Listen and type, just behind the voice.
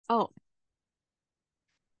Oh,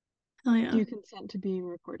 Oh do yeah. you consent to being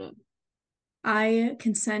recorded? I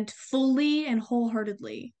consent fully and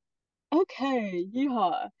wholeheartedly. Okay,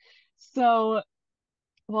 yeehaw. So,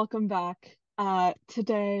 welcome back.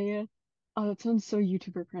 Today, oh, that sounds so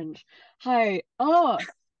YouTuber cringe. Hi. Oh,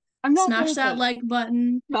 I'm not good Smash at that this. like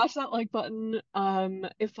button. Smash that like button.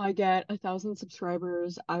 If I get 1,000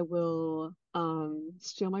 subscribers, I will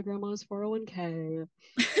steal my grandma's 401k.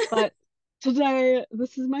 But today,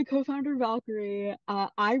 this is my co-founder Valkyrie.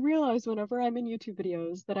 I realize whenever I'm in YouTube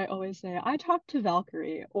videos that I always say, I talked to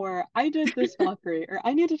Valkyrie, or I did this Valkyrie, or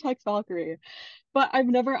I need to text Valkyrie. But I've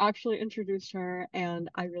never actually introduced her, and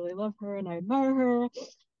I really love her and I admire her.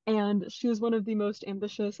 And she is one of the most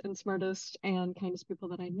ambitious and smartest and kindest people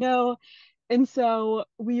that I know. And so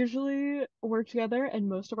we usually work together, and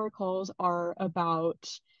most of our calls are about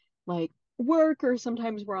like work, or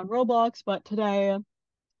sometimes we're on Roblox. But today,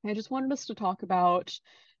 I just wanted us to talk about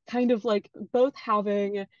kind of like both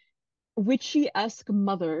having witchy-esque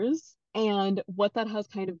mothers and what that has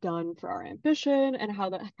kind of done for our ambition and how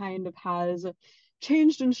that kind of has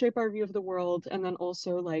changed and shaped our view of the world, and then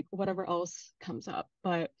also like whatever else comes up.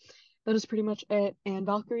 But that is pretty much it. And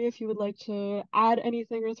Valkyrie, if you would like to add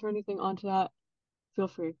anything or throw anything onto that, feel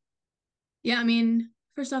free. Yeah, I mean,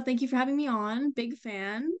 first off, thank you for having me on. Big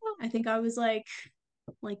fan. I think I was like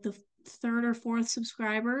the third or fourth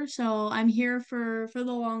subscriber, so I'm here for the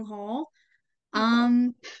long haul. Aw.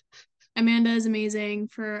 Um, Amanda is amazing.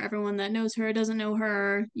 For everyone that knows her, doesn't know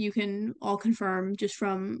her, you can all confirm just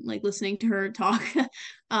from like listening to her talk.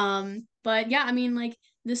 But yeah, I mean, like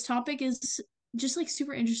this topic is just like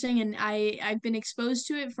super interesting, and I've been exposed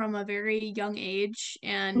to it from a very young age,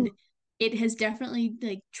 and Mm, it has definitely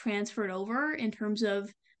like transferred over in terms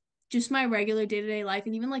of just my regular day-to-day life,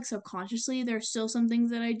 and even like subconsciously, there's still some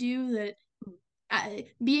things that I do that mm,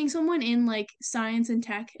 being someone in like science and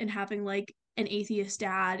tech and having like an atheist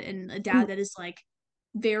dad and a mm, dad that is like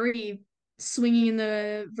very swinging in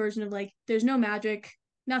the version of like there's no magic, mm.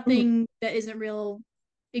 nothing that isn't real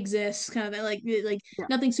exists, kind of like Yeah.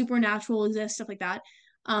 nothing supernatural exists, stuff like that.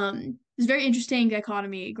 It's a very interesting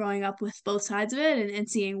dichotomy growing up with both sides of it and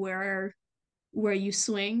seeing where you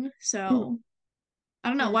swing. Mm. So I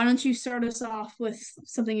don't know. Fair. Why don't you start us off with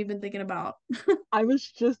something you've been thinking about? I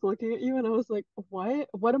was just looking at you and I was like, what?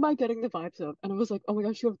 What am I getting the vibes of? And I was like, oh my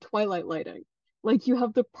gosh, you have Twilight lighting. Like you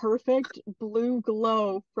have the perfect blue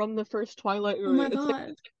glow from the first Twilight Oh movie. my It's like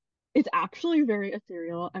God. it's actually very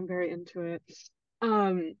ethereal. I'm very into it.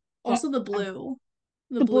 But Also the blue.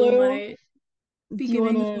 The the blue blue, might be do you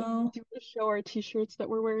giving as wanna well. show our t-shirts that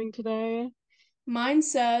we're wearing today? Mine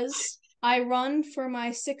says, I run for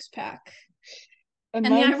my six pack. And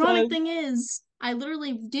And the mine ironic says thing is, I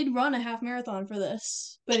literally did run a half marathon for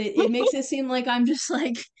this, but it makes it seem like I'm just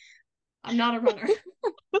like, I'm not a runner.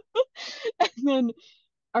 and then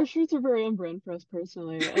our shirts are very on brand for us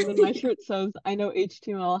personally. And then my shirt says, I know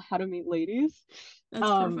HTML, how to meet ladies. That's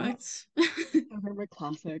Um, perfect. very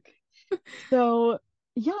classic. So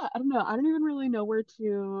yeah, I don't know. I don't even really know where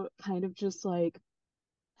to kind of just like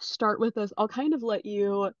start with this. I'll kind of let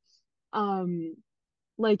you um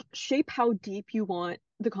like shape how deep you want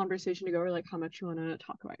the conversation to go, or like how much you want to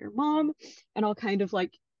talk about your mom. And I'll kind of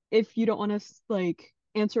like, if you don't want to like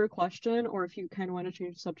answer a question, or if you kind of want to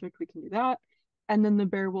change the subject, we can do that. And then the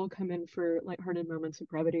bear will come in for lighthearted moments of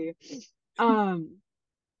brevity. Um,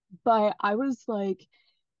 but I was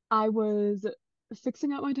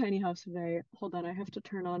fixing up my tiny house today. Hold on, I have to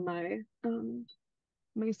turn on my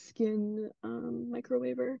skin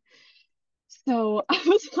microwaver. So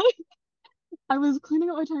I was cleaning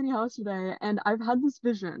up my tiny house today, and I've had this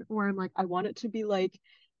vision where I'm like, I want it to be like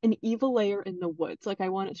an evil layer in the woods. Like I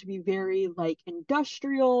want it to be very like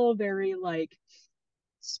industrial, very like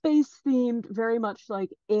space themed, very much like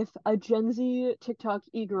if a Gen Z TikTok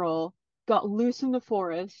e-girl got loose in the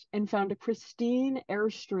forest and found a pristine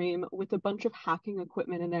airstream with a bunch of hacking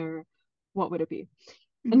equipment in there, what would it be?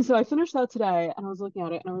 And so Mhm. I finished that today and I was looking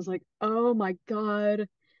at it and I was like, oh my God,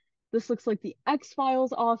 this looks like the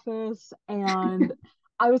X-Files office. And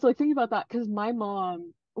I was like thinking about that because my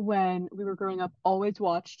mom, when we were growing up, always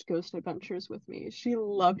watched Ghost Adventures with me. She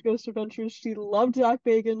loved Ghost Adventures. She loved Zach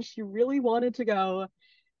Bagans. She really wanted to go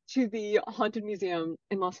to the Haunted Museum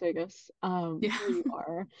in Las Vegas, Yeah. where you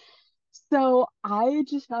are. So I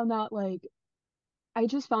just found that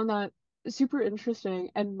super interesting.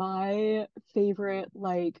 And my favorite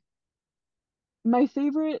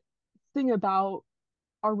thing about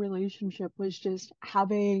our relationship was just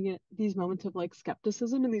having these moments of like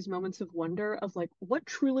skepticism and these moments of wonder of like what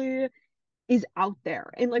truly is out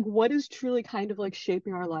there and like what is truly kind of like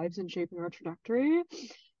shaping our lives and shaping our trajectory.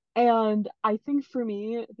 And I think for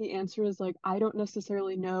me, the answer is like, I don't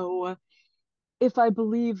necessarily know if I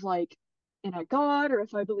believe like in a god or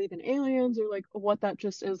if I believe in aliens or like what that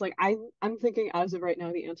just is. Like I'm thinking as of right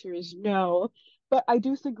now, the answer is no. But I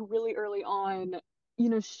do think really early on,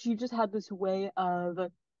 she just had this way of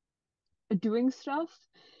doing stuff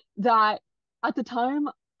that at the time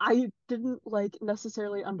I didn't like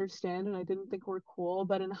necessarily understand and I didn't think were cool,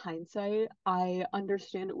 but in hindsight, I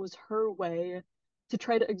understand it was her way to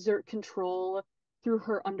try to exert control through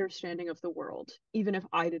her understanding of the world, even if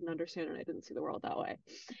I didn't understand and I didn't see the world that way.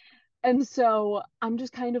 And so I'm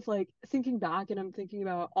just kind of like thinking back and I'm thinking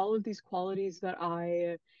about all of these qualities that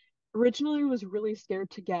I originally was really scared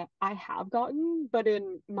to get. I have gotten, but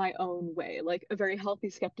in my own way, like a very healthy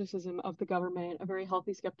skepticism of the government, a very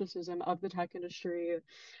healthy skepticism of the tech industry,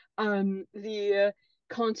 the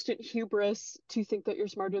constant hubris to think that you're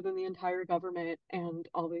smarter than the entire government and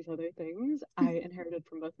all these other things I inherited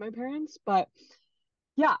from both my parents. But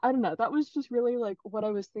yeah, I don't know. That was just really like what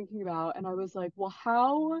I was thinking about. And I was like, well,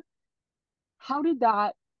 how did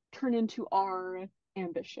that turn into our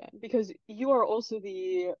ambition? Because you are also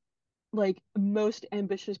the like most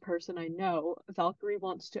ambitious person I know. Valkyrie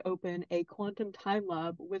wants to open a quantum time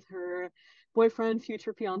lab with her boyfriend,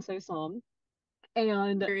 future fiance Sam.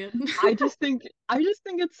 And Period. I just think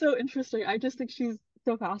it's so interesting. I just think she's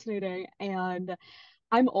so fascinating. And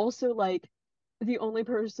I'm also like the only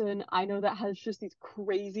person I know that has just these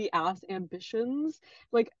crazy ass ambitions.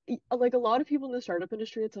 Like a lot of people in the startup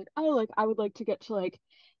industry, it's like, oh, like I would like to get to like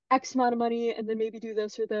X amount of money and then maybe do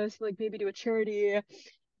this or this, like maybe do a charity.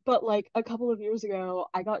 But like a couple of years ago,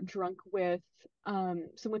 I got drunk with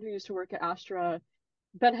someone who used to work at Astra,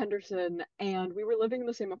 Ben Henderson, and we were living in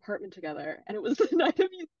the same apartment together. And it was the night of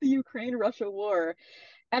the Ukraine-Russia war.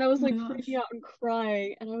 And I was Oh my like freaking gosh. out and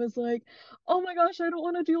crying. And I was like, oh my gosh, I don't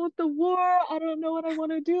want to deal with the war. I don't know what I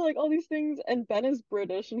want to do, like all these things. And Ben is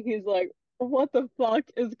British and he's like, what the fuck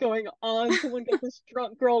is going on? Someone get this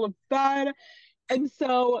drunk girl to bed. And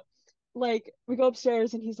so like we go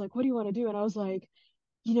upstairs and he's like, what do you want to do? And I was like,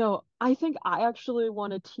 I think I actually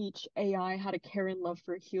want to teach AI how to care and love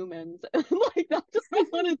for humans. Like that's what I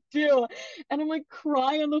want to do. And I'm like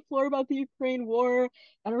crying on the floor about the Ukraine war,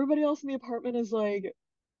 and everybody else in the apartment is like,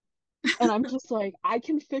 and I'm just like, I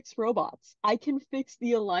can fix robots. I can fix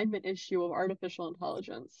the alignment issue of artificial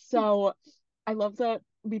intelligence. So I love that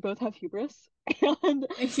we both have hubris and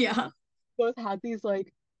Yeah. both had these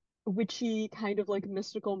like witchy kind of like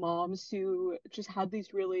mystical moms who just had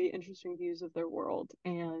these really interesting views of their world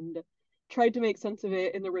and tried to make sense of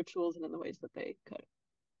it in the rituals and in the ways that they could.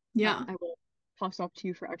 Yeah. I will toss off to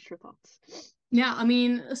you for extra thoughts. Yeah, I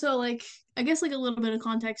mean, so like I guess like a little bit of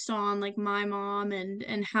context on like my mom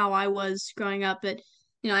and how I was growing up, but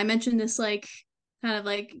I mentioned this like kind of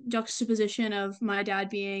like juxtaposition of my dad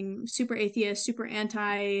being super atheist, super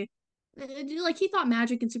anti like he thought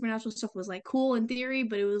magic and supernatural stuff was like cool in theory,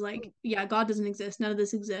 but it was like, yeah, God doesn't exist, none of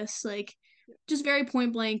this exists. Like just very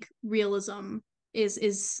point blank realism is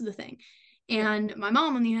the thing. Yeah. And my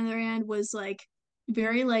mom on the other hand was like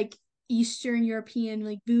very like Eastern European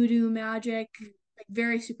like voodoo magic, like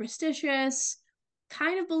very superstitious,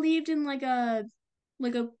 kind of believed in like a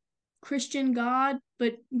Christian God,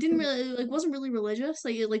 but didn't really like wasn't really religious.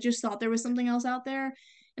 Like just thought there was something else out there.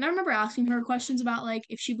 And I remember asking her questions about like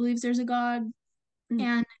if she believes there's a God,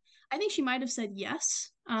 and I think she might have said yes.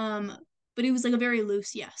 But it was like a very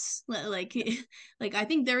loose yes. Like like I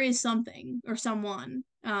think there is something or someone.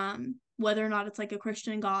 Whether or not it's like a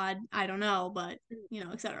Christian God, I don't know, but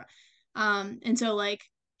etc. And so like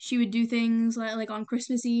she would do things like on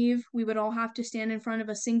Christmas Eve, we would all have to stand in front of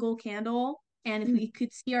a single candle, and if we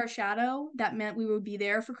could see our shadow, that meant we would be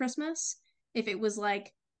there for Christmas. If it was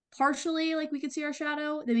like partially like we could see our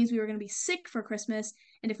shadow, that means we were going to be sick for Christmas.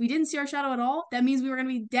 And if we didn't see our shadow at all, that means we were going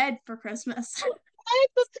to be dead for Christmas. What?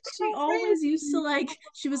 That's She always used to crazy. like, Oh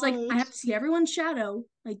she was like, my I have gosh. to see everyone's shadow.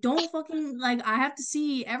 Like, don't fucking, like, I have to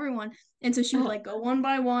see everyone. And so she would like go one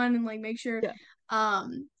by one and like make sure. Yeah.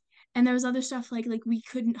 Um, and there was other stuff like we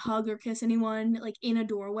couldn't hug or kiss anyone like in a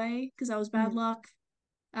doorway because that was bad luck.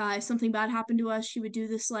 If something bad happened to us, she would do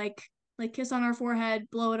this like kiss on our forehead,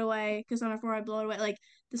 blow it away, kiss on our forehead, blow it away, like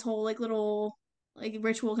this whole like little like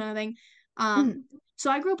ritual kind of thing. So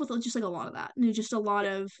I grew up with just like a lot of that, and just a lot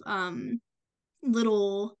of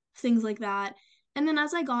little things like that. And then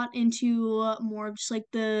as I got into more of just like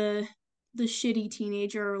the shitty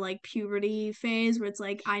teenager like puberty phase where it's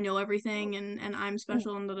like I know everything and I'm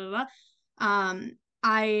special and da da da. Um,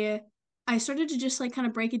 I I started to just like kind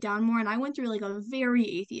of break it down more, and I went through like a very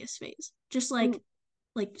atheist phase. Just like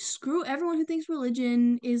screw everyone who thinks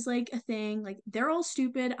religion is like a thing. Like they're all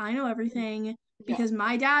stupid. I know everything. Yeah. because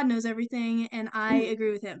my dad knows everything and I Mhm.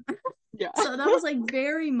 agree with him. Yeah. So that was like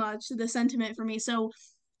very much the sentiment for me. So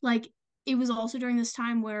like it was also during this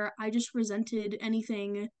time where I just resented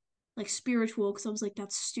anything like spiritual because I was like,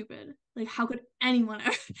 that's stupid. Like how could anyone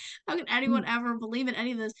ever how could anyone Mhm. ever believe in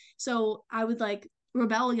any of this? So I would like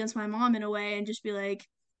rebel against my mom in a way and just be like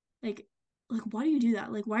like why do you do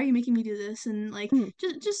that? Like why are you making me do this? And like Mhm.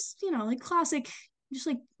 just like classic just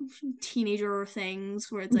like teenager things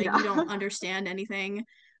where it's like Yeah. you don't understand anything.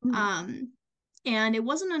 Mhm. Um and it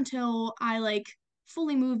wasn't until I like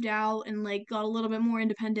fully moved out and like got a little bit more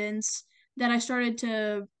independence that I started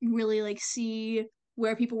to really like see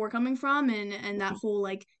where people were coming from and that whole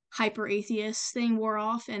like hyper atheist thing wore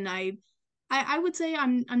off and I would say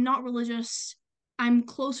I'm not religious. I'm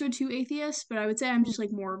closer to atheist, but I would say I'm just Mhm.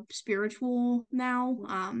 like more spiritual now.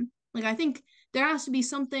 Mhm. Like I think there has to be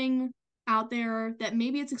something out there that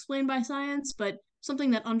maybe it's explained by science, but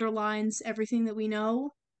something that underlines everything that we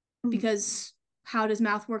know Mhm. because how does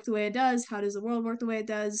math work the way it does? How does the world work the way it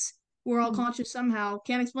does? We're all Mhm. conscious somehow.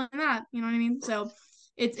 Can't explain that. You know what I mean? So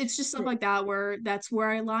it's just stuff Right. like that where that's where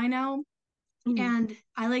I lie now. Mhm. And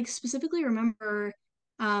I like specifically remember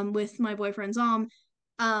with my boyfriend Zom,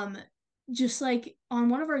 um just like on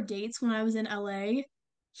one of our dates when I was in LA,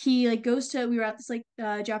 he like goes to we were at this like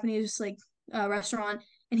Japanese like restaurant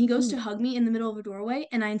and he goes Mhm. to hug me in the middle of a doorway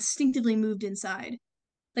and I instinctively moved inside.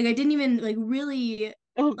 Like I didn't even like really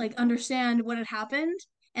Oh like no. understand what had happened,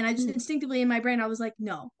 and I just Mhm. instinctively in my brain I was like,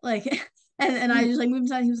 no, like, and I Mhm. just like moved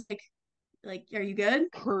inside. He was like, are you good? And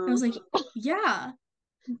I was Curved. like, yeah,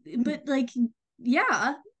 Mhm. but like,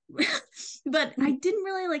 yeah, but I Mhm. didn't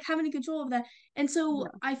really like have any control of that, and so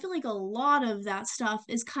Yeah. I feel like a lot of that stuff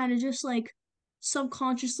is kind of just like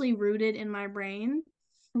subconsciously rooted in my brain.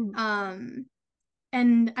 Mhm. Um,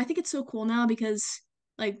 and I think it's so cool now because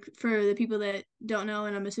like for the people that don't know,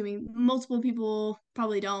 and I'm assuming multiple people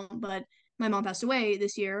probably don't, but my mom passed away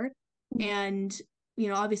this year. Mhm. And,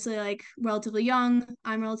 obviously like relatively young.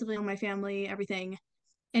 I'm relatively young, my family, everything.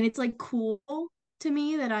 And it's like cool to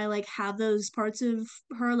me that I like have those parts of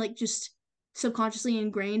her like just subconsciously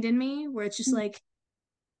ingrained in me where it's just Mhm.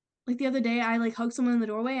 like the other day I like hugged someone in the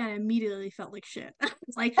doorway and I immediately felt like shit. I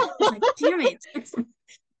was like, damn it.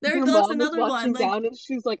 There Your goes mom is another one. watching Like down and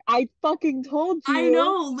she's like, I fucking told I you.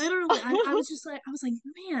 know, literally. I was like,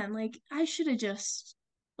 man, like I should have just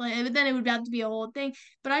like but then it would have to be a whole thing.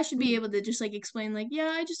 But I should be Mhm. able to just like explain like, yeah,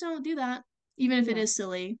 I just don't do that. Even if it Yeah. is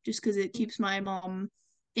silly, just because it keeps my mom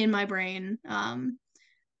in my brain.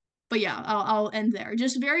 But yeah, I'll end there.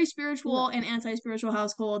 Just very Yeah. spiritual and anti-spiritual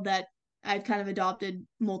household that I've kind of adopted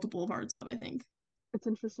multiple parts of, I think. It's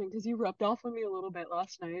interesting because you rubbed off on me a little bit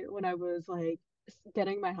last night when I was like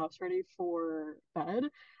getting my house ready for bed.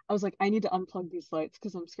 I was like, I need to unplug these lights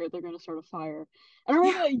because I'm scared they're going to start a fire. And I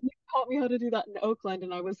remember Yeah. that you taught me how to do that in Oakland,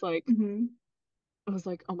 and Hmm. I was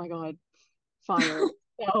like, oh my God, fire.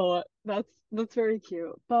 So that's very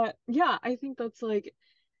cute. But yeah, I think that's like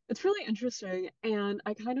it's really interesting, and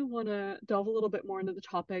I kind of want to delve a little bit more into the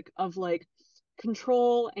topic of like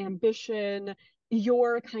control, ambition,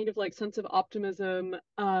 your kind of like sense of optimism.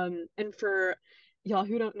 And for y'all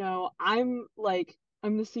who don't know, I'm the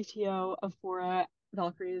CTO of Fora.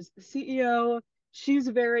 Valkyrie is the CEO. She's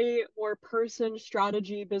very more person,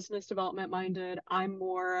 strategy, business development minded. I'm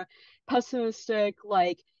more pessimistic,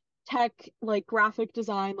 like tech, like graphic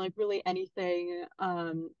design, like really anything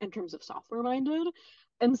in terms of software minded.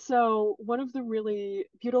 And so, one of the really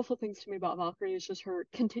beautiful things to me about Valkyrie is just her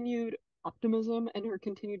continued optimism and her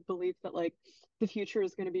continued belief that like the future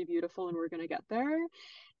is going to be beautiful and we're going to get there.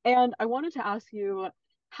 And I wanted to ask you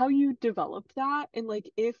how you developed that and like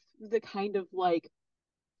if the kind of like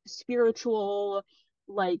spiritual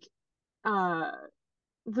like uh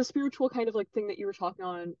the spiritual kind of like thing that you were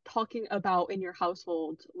talking about in your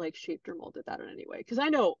household like shaped or molded that in any way, because I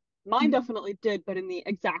know mine definitely did, but in the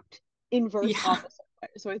exact inverse Yeah. opposite way.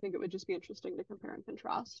 So I think it would just be interesting to compare and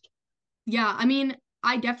contrast. Yeah, I mean,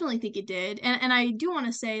 I definitely think it did. And I do want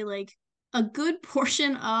to say like a good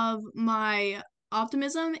portion of my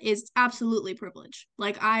optimism is absolutely privilege.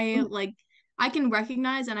 Mhm. Like I can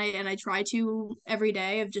recognize and I try to every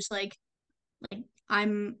day of just like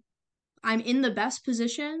I'm in the best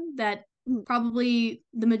position that Mhm. probably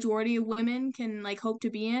the majority of women can like hope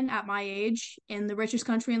to be in at my age in the richest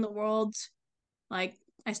country in the world. Like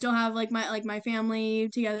I still have like my family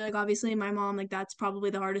together. Like obviously my mom, like that's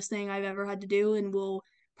probably the hardest thing I've ever had to do and will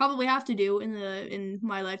probably have to do in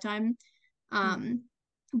my lifetime. Mhm. Um,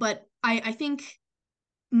 but I think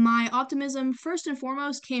my optimism first and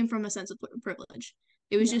foremost came from a sense of privilege.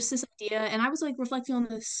 It was Yeah. just this idea, and I was like reflecting on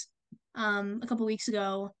this a couple weeks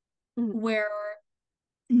ago Mhm. where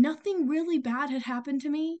nothing really bad had happened to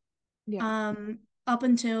me Yeah. um up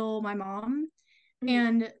until my mom. Mm,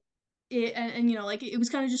 And and you know, like it was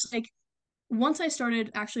kind of just like once I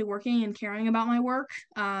started actually working and caring about my work,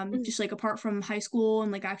 mm, just like apart from high school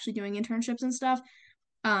and like actually doing internships and stuff,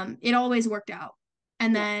 it always worked out.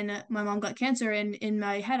 And yeah. then my mom got cancer, and in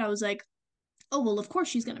my head, I was like, oh, well, of course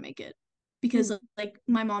she's gonna make it because Mm, like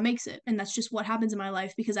my mom makes it, and that's just what happens in my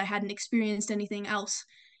life because I hadn't experienced anything else.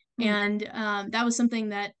 mm, And that was something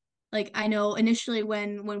that like I know initially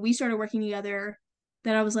when we started working together,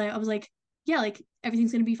 that I was like, yeah, like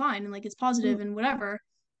everything's gonna be fine and like it's mm, positive and whatever.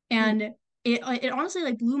 mm, And it honestly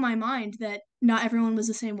like blew my mind that not everyone was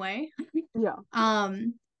the same way. yeah.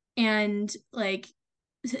 Um, and like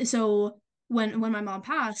so when my mom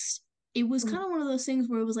passed, it was Mm, kind of one of those things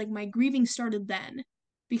where it was like my grieving started then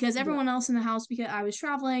because yeah. everyone else in the house, because I was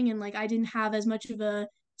traveling and like I didn't have as much of a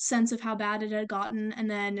sense of how bad it had gotten. And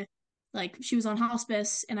then like she was on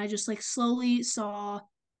hospice, and I just like slowly saw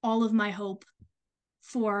all of my hope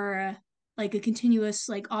for like a continuous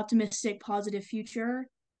like optimistic positive future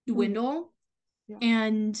Mm, dwindle. yeah.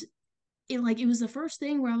 And it was the first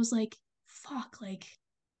thing where I was like, fuck, like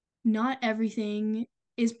not everything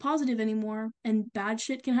is positive anymore and bad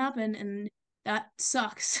shit can happen, and that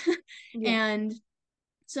sucks. Yeah. And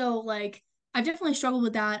so like I've definitely struggled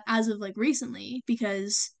with that as of like recently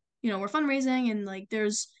because we're fundraising, and like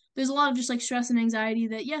there's a lot of just like stress and anxiety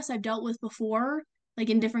that yes, I've dealt with before, like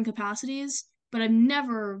in Yeah. different capacities, but I've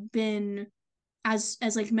never been as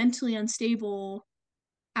like mentally unstable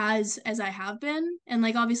as I have been. And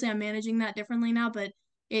like obviously I'm managing that differently now, but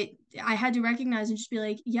it I had to recognize and just be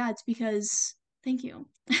like, yeah, it's because thank you.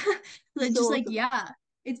 You're Like so just like welcome. yeah,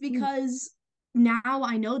 it's Mm, because now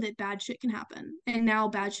I know that bad shit can happen, and now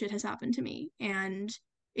bad shit has happened to me, and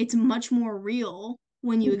it's much more real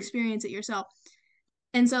when you mm, experience it yourself.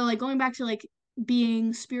 And so like going back to like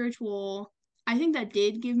being spiritual, I think that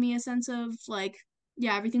did give me a sense of like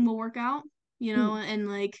yeah, everything will work out, mm, and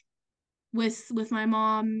like with my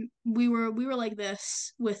mom, we were like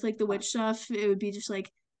this with like the yeah. witch stuff. It would be just like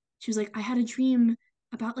she was like, I had a dream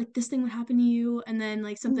about like this thing would happen to you, and then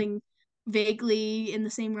like Mm. something vaguely in the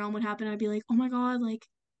same realm would happen. I'd be like, oh my God, like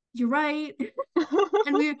you're right.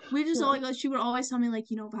 And we just Yeah. all like she would always tell me like,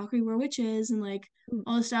 Valkyrie, we're witches and like Mm,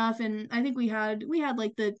 all this stuff. And I think we had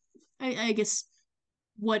like I guess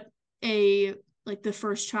what a like the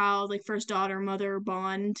first child, like first daughter mother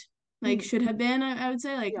bond like mm, should have been. I would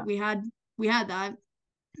say like yeah. we had that.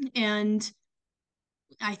 And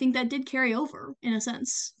I think that did carry over in a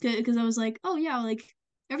sense because I was like, oh yeah, like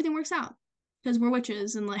everything works out because we're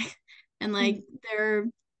witches, and like and like Mm,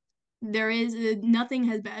 there is nothing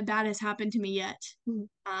has bad has happened to me yet. mm,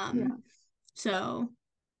 yeah. um so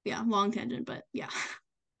yeah, long tangent, but yeah.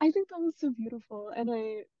 I think that was so beautiful, and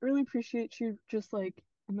I really appreciate you just like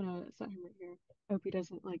I'm gonna set him right here. I hope he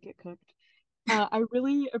doesn't like get cooked. I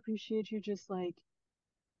really appreciate you just like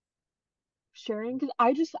sharing because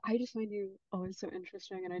I just find you always so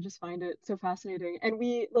interesting, and I just find it so fascinating. And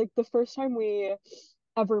we like the first time we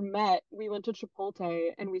ever met, we went to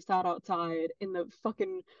Chipotle and we sat outside in the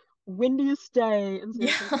fucking windiest day in San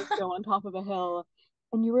Yeah. Francisco on top of a hill.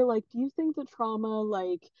 And you were like, "Do you think that trauma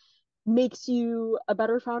like makes you a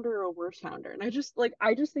better founder or a worse founder?" And I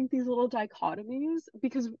just think these little dichotomies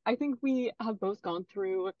because I think we have both gone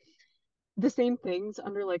through the same things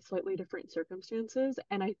under like slightly different circumstances.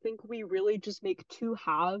 And I think we really just make two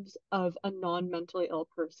halves of a non-mentally ill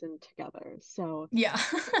person together. So Yeah.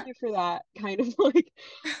 thank you for that kind of like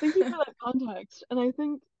thank you for that context. And I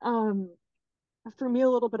think for me a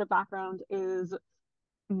little bit of background is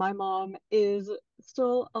my mom is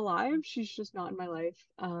still alive. She's just not in my life.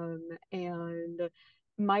 And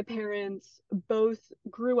my parents both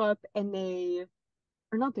grew up and they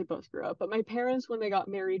or not they both grew up, but my parents, when they got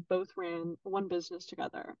married, both ran one business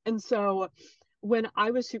together. And so when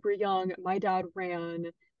I was super young, my dad ran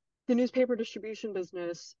the newspaper distribution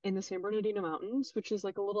business in the San Bernardino Mountains, which is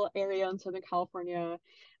like a little area in Southern California,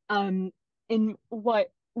 um, in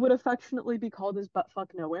what would affectionately be called as buttfuck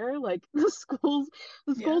nowhere. Like the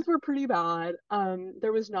Yeah. schools were pretty bad.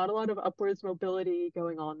 There was not a lot of upwards mobility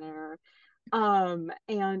going on there.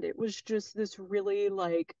 And it was just this really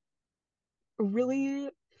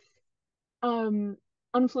um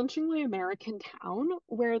unflinchingly American town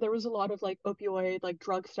where there was a lot of like opioid like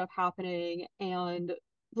drug stuff happening, and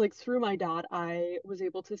like through my dad I was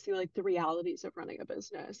able to see like the realities of running a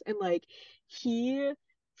business. And like he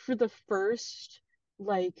for the first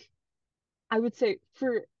like I would say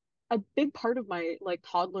for a big part of my like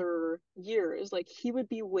toddler years, like he would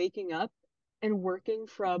be waking up and working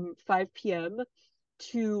from 5 p.m.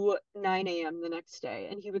 to 9 a.m. the next day,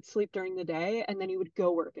 and he would sleep during the day and then he would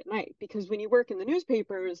go work at night, because when you work in the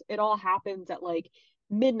newspapers it all happens at like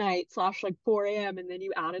midnight slash like 4 a.m., and then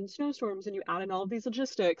you add in snowstorms and you add in all of these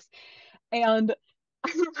logistics. And I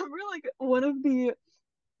remember like one of the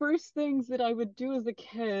first things that I would do as a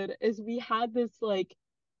kid is we had this like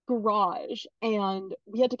garage, and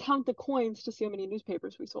we had to count the coins to see how many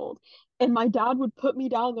newspapers we sold. And my dad would put me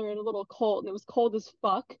down there in a little cult, and it was cold as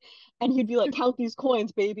fuck. And he'd be like, count these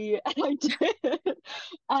coins, baby. And I did.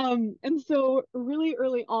 And so really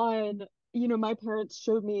early on, my parents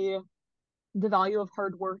showed me the value of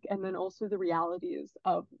hard work and then also the realities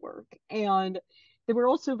of work. And they were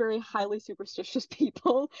also very highly superstitious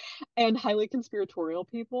people and highly conspiratorial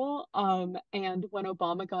people. And when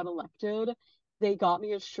Obama got elected, they got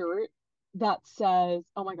me a shirt that says,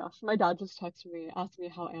 oh my gosh, my dad just texted me, asked me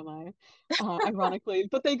how am I, ironically,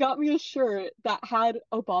 but they got me a shirt that had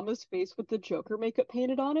Obama's face with the Joker makeup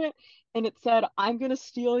painted on it, and it said, I'm gonna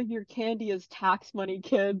steal your candy as tax money,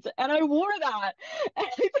 kids. And I wore that. And I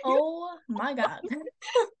think Oh my God.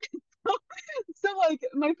 so like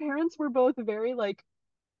my parents were both very like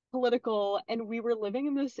political, and we were living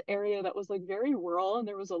in this area that was like very rural, and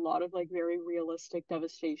there was a lot of like very realistic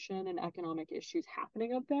devastation and economic issues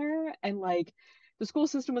happening up there, and like the school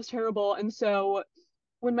system was terrible. And so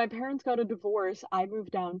when my parents got a divorce, I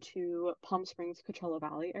moved down to Palm Springs, Coachella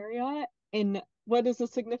Valley area, in what is a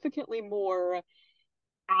significantly more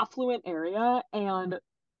affluent area. And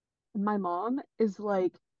my mom is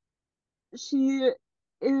like, she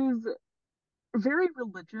is very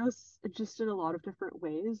religious, just in a lot of different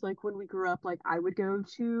ways. Like when we grew up, like I would go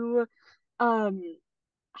to um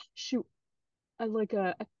shoot like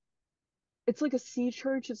it's like a sea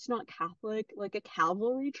church. It's not Catholic, like a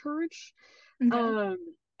Calvary church. Okay. Um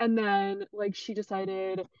and then like she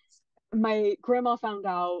decided, my grandma found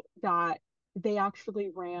out that they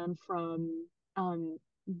actually ran from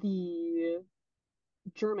the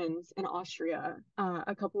Germans in Austria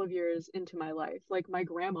a couple of years into my life. Like my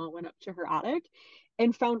grandma went up to her attic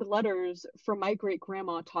and found letters from my great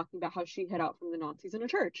grandma talking about how she hid out from the Nazis in a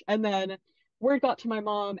church. And then word got to my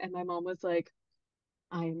mom, and my mom was like,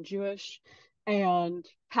 I am Jewish and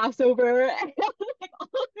Passover and like all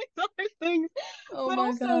of these other things. Oh But my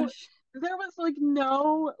also gosh. there was like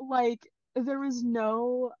no like there was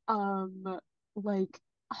no like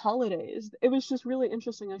holidays. It was just really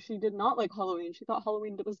interesting that she did not like Halloween. She thought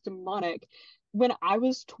Halloween was demonic. When I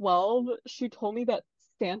was 12, she told me that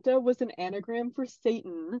Santa was an anagram for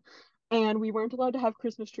Satan, and we weren't allowed to have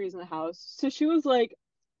Christmas trees in the house. So she was like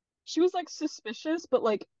suspicious, but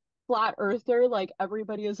like flat earther, like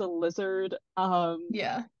everybody is a lizard,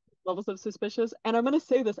 Yeah. levels of suspicious. And I'm gonna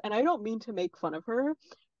say this, and I don't mean to make fun of her,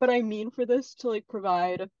 but I mean for this to like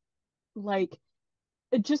provide like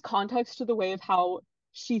just context to the way of how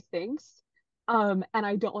she thinks. And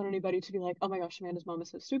I don't want anybody to be like, oh my gosh, Amanda's mom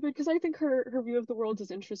is so stupid, because I think her view of the world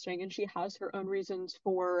is interesting, and she has her own reasons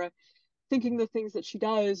for thinking the things that she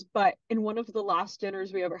does. But in one of the last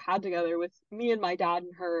dinners we ever had together with me and my dad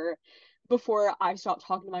and her, before I stopped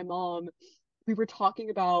talking to my mom, we were talking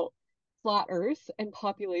about flat earth and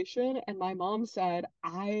population, and my mom said,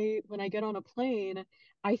 when I get on a plane,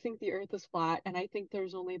 I think the earth is flat, and I think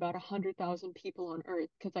there's only about 100,000 people on earth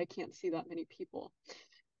because I can't see that many people.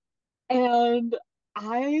 And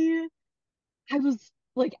I I was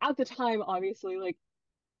like, at the time, obviously, like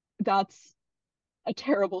that's a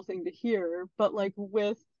terrible thing to hear, but like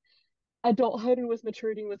with adulthood and with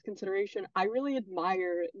maturity and with consideration, I really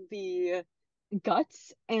admire the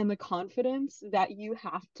guts and the confidence that you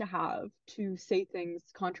have to say things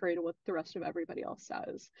contrary to what the rest of everybody else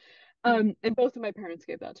says. Mm. And both of my parents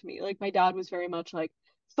gave that to me. Like my dad was very much like,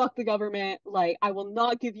 fuck the government, like I will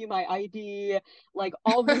not give you my ID, like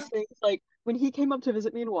all these things. Like when he came up to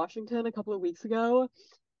visit me in Washington a couple of weeks ago,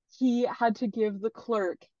 he had to give the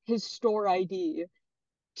clerk his store ID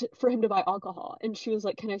for him to buy alcohol. And she was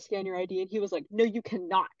like, can I scan your ID? And he was like, no, you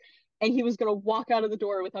cannot. And he was gonna walk out of the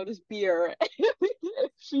door without his beer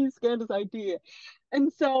if she scanned his ID.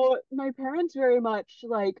 And so my parents very much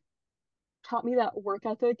like taught me that work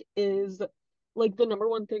ethic is like the number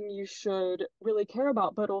one thing you should really care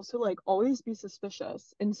about, but also like always be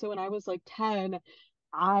suspicious. And so when I was like 10,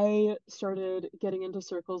 I started getting into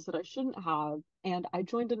circles that I shouldn't have, and I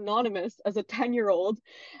joined Anonymous as a 10-year-old.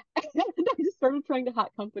 And I just started trying to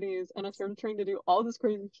hack companies, and I started trying to do all this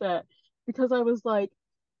crazy shit because I was like,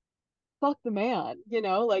 fuck the man,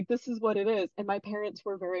 like this is what it is. And my parents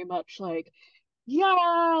were very much like,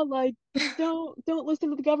 yeah, like don't listen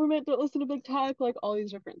to the government, don't listen to big tech, like all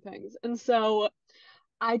these different things. And so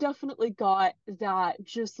I definitely got that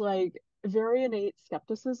just like very innate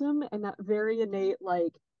skepticism and that very innate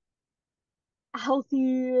like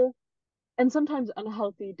healthy and sometimes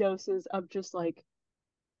unhealthy doses of just like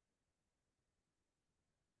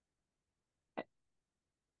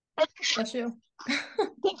Bless you.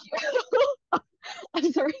 thank you.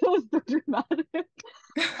 I'm sorry, that was so dramatic.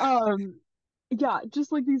 Um, yeah,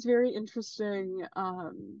 just like these very interesting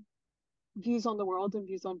views on the world and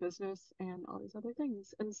views on business and all these other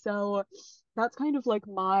things. And so that's kind of like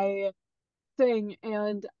my thing.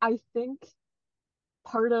 And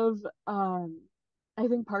part of I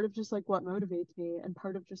think part of just like what motivates me and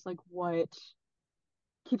part of just like what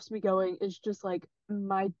keeps me going is just like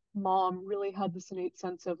my mom really had this innate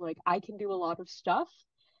sense of like I can do a lot of stuff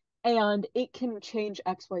and it can change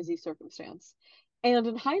XYZ circumstance. And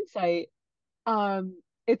in hindsight,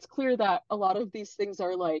 it's clear that a lot of these things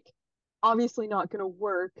are like obviously not going to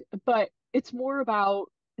work, but it's more about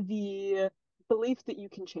the belief that you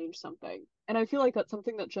can change something. And I feel like that's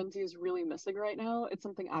something that Gen Z is really missing right now. It's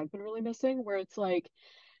something I've been really missing, where it's like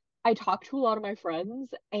I talk to a lot of my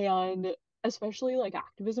friends, and especially like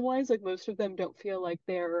activism wise, like most of them don't feel like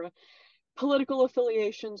their political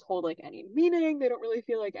affiliations hold like any meaning. They don't really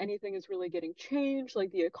feel like anything is really getting changed.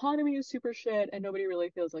 Like the economy is super shit and nobody really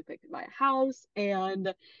feels like they can buy a house.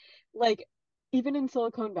 And like even in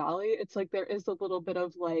Silicon Valley, it's like there is a little bit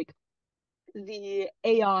of like the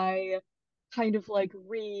AI kind of like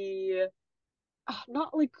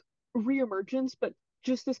not like reemergence, but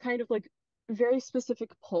just this kind of like very specific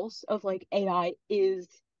pulse of like AI is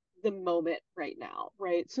the moment right now,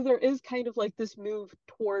 right? So there is kind of like this move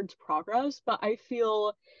towards progress, but I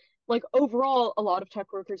feel like overall a lot of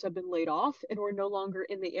tech workers have been laid off and we're no longer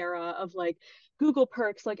in the era of like Google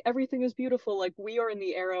perks, like everything is beautiful. Like we are in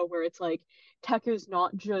the era where it's like tech is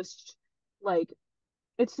not just like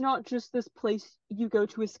it's not just this place you go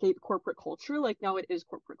to escape corporate culture. Like now it is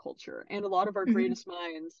corporate culture. And a lot of our Hmm. greatest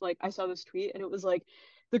minds, like I saw this tweet and it was like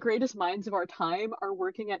the greatest minds of our time are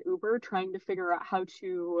working at Uber trying to figure out how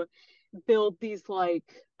to build these like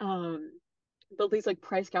build these like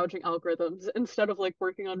price gouging algorithms instead of like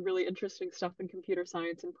working on really interesting stuff in computer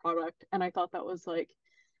science and product. And I thought that was like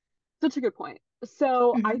such a good point.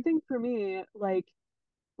 So I Hmm. think for me, like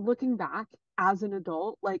looking back as an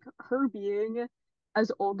adult, like her being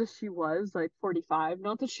as old as she was, like 45,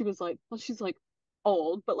 not that she was like, well, she's like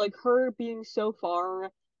old, but like her being so far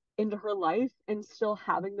into her life and still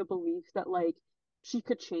having the belief that like she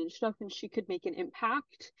could change stuff and she could make an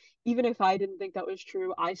impact, even if I didn't think that was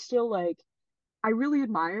true, I still like, I really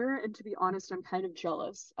admire, and to be honest, I'm kind of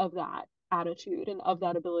jealous of that attitude and of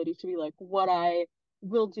that ability to be like, what I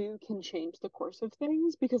will do can change the course of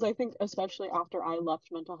things. Because I think, especially after I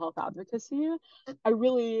left mental health advocacy, I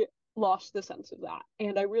really lost the sense of that.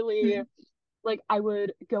 And I really, like, I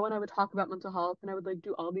would go and I would talk about mental health and I would like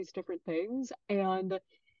do all these different things. And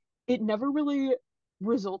it never really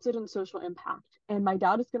resulted in social impact. And my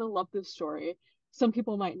dad is going to love this story. Some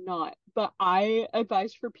people might not, but I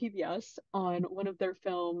advised for PBS on one of their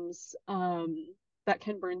films that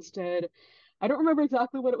Ken Burns did. I don't remember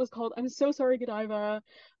exactly what it was called. I'm so sorry, Godiva.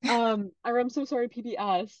 Or I'm so sorry,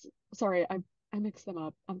 PBS. Sorry, I mixed them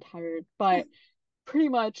up. I'm tired. But pretty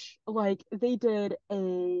much like they did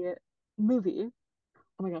a movie.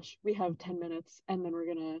 Oh my gosh, we have 10 minutes and then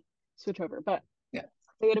we're gonna switch over. But Yeah.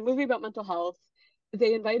 they had a movie about mental health.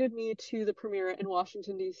 They invited me to the premiere in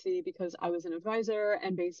Washington, D.C. because I was an advisor.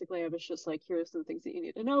 And basically, I was just like, here are some things that you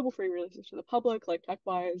need to know before you release it to the public, like tech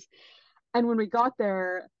wise. And when we got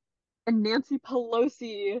there, and Nancy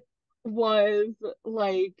Pelosi was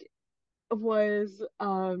like, was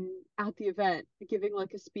at the event giving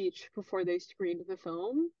like a speech before they screened the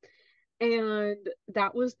film. And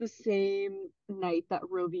that was the same night that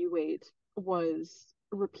Roe v. Wade was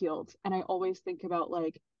repealed. And I always think about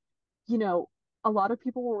like, you know, a lot of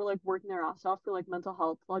people were like working their ass off for like mental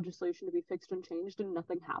health legislation to be fixed and changed, and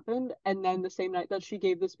nothing happened. And then the same night that she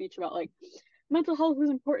gave the speech about like mental health was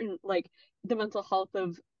important, like the mental health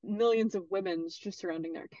of millions of women's just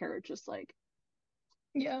surrounding their care, just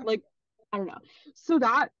Yeah. like I don't know. So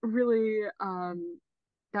that really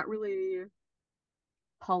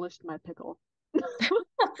polished my pickle.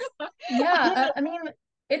 Yeah. I mean,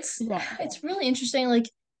 it's Yeah, it's really interesting. Like,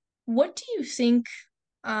 what do you think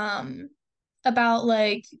um about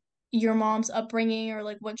like your mom's upbringing or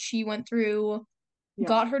like what she went through yeah,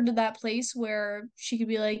 got her to that place where she could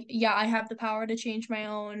be like, yeah, I have the power to change my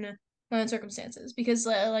own circumstances. Because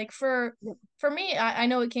like yeah. for me, I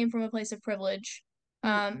know it came from a place of privilege.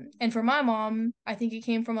 Mm, And for my mom, I think it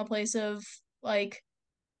came from a place of like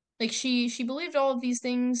she believed all of these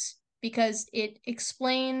things because it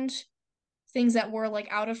explained things that were like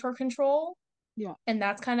out of her control. Yeah. And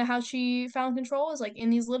that's kind of how she found control, is like in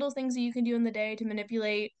these little things that you can do in the day to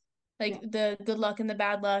manipulate like Yeah. the good luck and the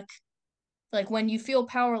bad luck. Like when you feel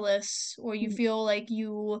powerless or you Mhm. feel like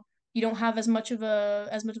you don't have as much of a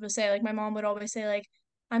say. Like my mom would always say like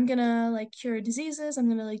I'm gonna like cure diseases, I'm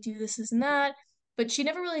gonna like do this and that. But she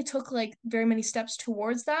never really took like very many steps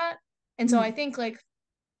towards that. And so I Mhm. think like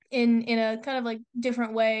in a kind of like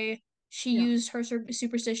different way, she Yeah. used her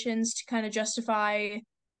superstitions to kind of justify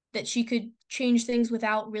that she could change things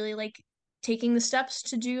without really like taking the steps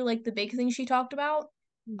to do like the big things she talked about,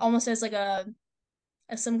 Mhm. almost as like a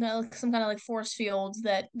as some kind of like force field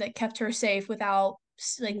that kept her safe without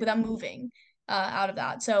like Yeah. without moving out of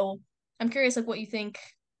that. So I'm curious like what you think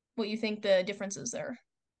the difference is there.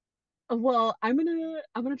 Well, I'm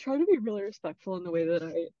gonna try to be really respectful in the way that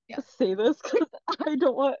I Yeah. say this because I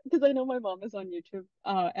don't want because I know my mom is on YouTube,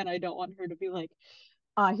 and I don't want her to be like,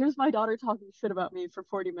 here's my daughter talking shit about me for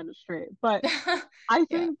 40 minutes straight. But I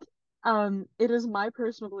Yeah. think it is my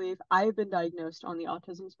personal belief. I have been diagnosed on the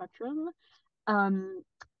autism spectrum. Um,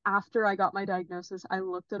 After I got my diagnosis, I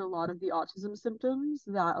looked at a lot of the autism symptoms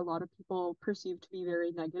that a lot of people perceive to be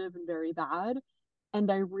very negative and very bad. And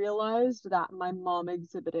I realized that my mom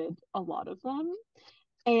exhibited a lot of them.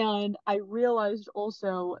 And I realized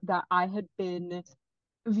also that I had been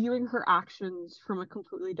viewing her actions from a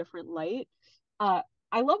completely different light. Uh,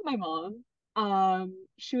 I love my mom.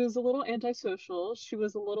 She was a little antisocial. She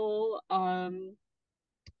was a little,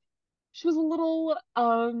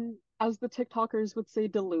 as the TikTokers would say,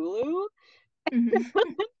 delulu. Hmm.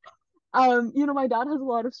 My dad has a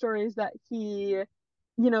lot of stories that he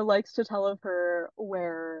likes to tell of her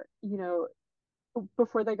where,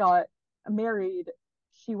 before they got married,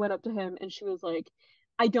 she went up to him and she was like,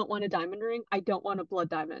 I don't want a diamond ring. I don't want a blood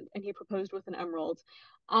diamond. And he proposed with an emerald.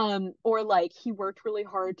 Or like he worked really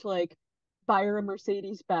hard to like buy her a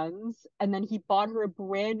Mercedes Benz and then he bought her a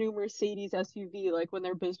brand new Mercedes SUV like when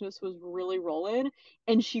their business was really rolling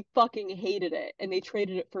and she fucking hated it and they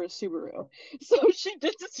traded it for a Subaru. So she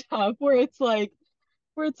did stuff where it's like,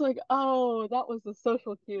 oh, that was the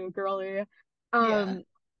social cue, girly. Yeah. Um,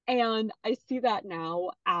 and I see that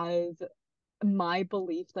now as my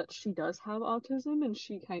belief that she does have autism and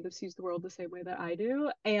she kind of sees the world the same way that I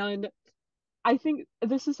do. And I think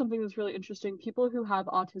this is something that's really interesting. People who have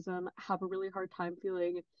autism have a really hard time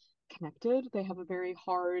feeling connected. They have a very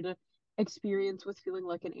hard experience with feeling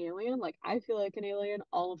like an alien. Like I feel like an alien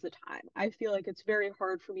all of the time. I feel like it's very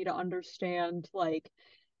hard for me to understand like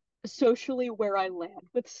socially where I land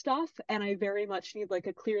with stuff, and I very much need like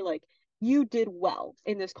a clear like you did well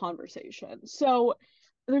in this conversation. So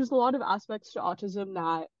there's a lot of aspects to autism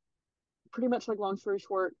that pretty much like long story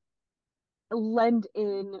short lend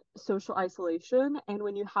in social isolation. And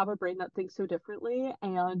when you have a brain that thinks so differently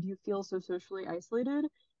and you feel so socially isolated,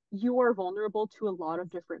 you are vulnerable to a lot of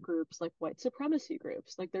different groups, like white supremacy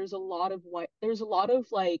groups. Like there's a lot of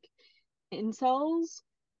like incels,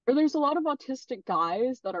 or there's a lot of autistic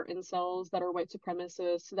guys that are incels, that are white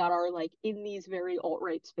supremacists, that are like in these very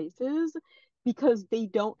alt-right spaces because they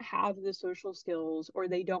don't have the social skills or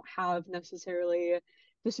they don't have necessarily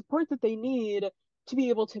the support that they need to be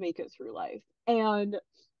able to make it through life. And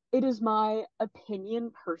it is my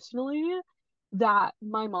opinion personally that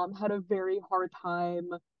my mom had a very hard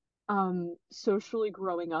time socially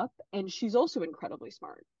growing up, and she's also incredibly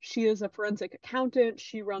smart. She is a forensic accountant,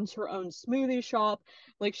 she runs her own smoothie shop.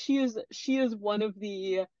 Like she is one of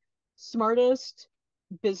the smartest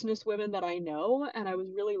business women that I know, and I was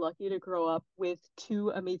really lucky to grow up with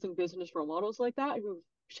two amazing business role models like that who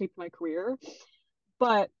shaped my career.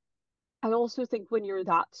 But I also think when you're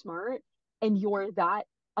that smart and you're that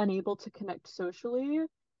unable to connect socially,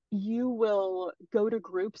 you will go to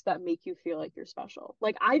groups that make you feel like you're special.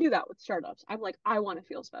 Like I do that with startups. I'm like, I want to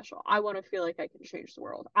feel special. I want to feel like I can change the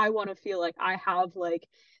world. I want to feel like I have like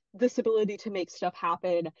this ability to make stuff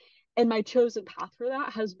happen. And my chosen path for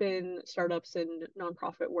that has been startups and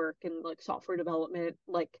nonprofit work and like software development,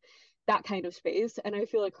 like that kind of space. And I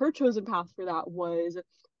feel like her chosen path for that was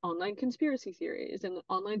online conspiracy theories and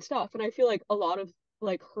online stuff. And I feel like a lot of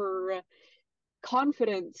like her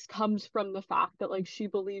confidence comes from the fact that like she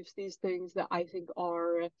believes these things that I think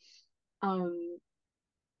are um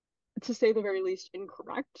to say the very least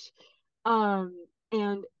incorrect. Um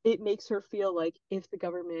and it makes her feel like if the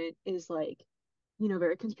government is like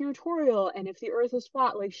very conspiratorial, and if the earth is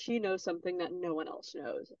flat, like she knows something that no one else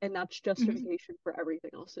knows, and that's Hmm. justification for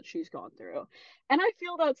everything else that she's gone through. And I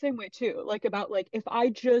feel that same way too, like about like if I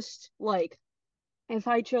just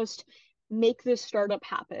make this startup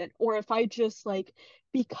happen, or if I just like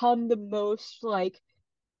become the most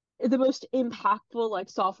impactful like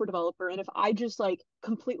software developer, and if I just like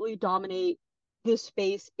completely dominate this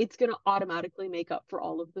space, it's going to automatically make up for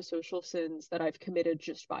all of the social sins that I've committed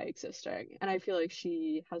just by existing. And I feel like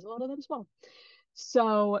she has a lot of that as well.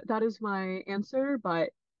 So that is my answer, but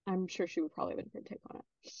I'm sure she would probably have a different take on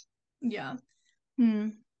it. Yeah. Hmm.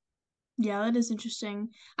 Yeah, that is interesting.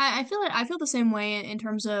 I feel like I feel the same way in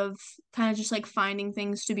terms of kind of just like finding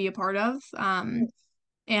things to be a part of.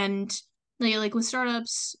 And like with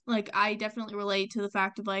startups, like I definitely relate to the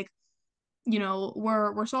fact of like,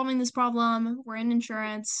 we're solving this problem, we're in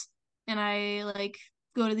insurance, and I like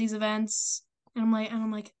go to these events and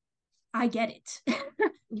I'm like, I get it.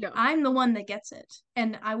 Yeah. I'm the one that gets it.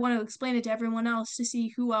 And I want to explain it to everyone else to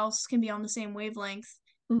see who else can be on the same wavelength.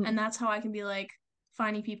 Mhm. And that's how I can be like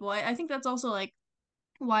finding people. I think that's also like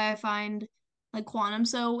why I find like quantum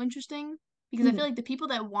so interesting because I Mhm. feel like the people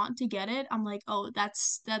that want to get it, I'm like, oh,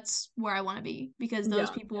 that's where I want to be because those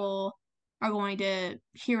Yeah. people are going to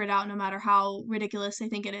hear it out no matter how ridiculous they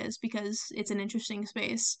think it is because it's an interesting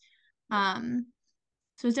space. Yeah. Um,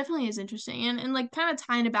 so it definitely is interesting. And like kind of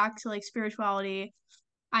tying it back to like spirituality,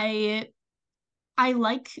 I I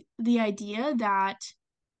like the idea that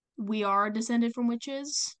we are descended from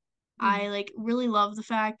witches. I Mhm. like really love the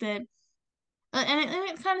fact that and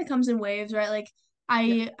it kind of comes in waves, right? Like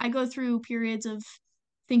Yeah. I go through periods of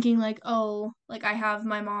thinking like, oh, like I have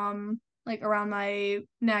my mom like around my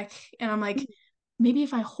neck and I'm like Mhm. maybe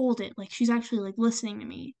if I hold it, like she's actually like listening to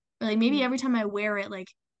me. Or like maybe Mhm. every time I wear it, like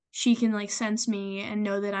she can like sense me and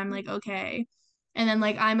know that I'm like okay. And then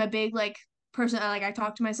like I'm a big like person like I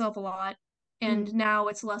talk to myself a lot Mhm. and now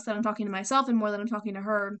it's less that I'm talking to myself and more that I'm talking to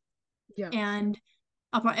her. Yeah. And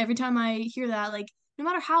every time I hear that, like no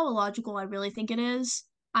matter how illogical I really think it is,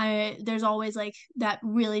 I there's always like that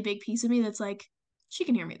really big piece of me that's like, she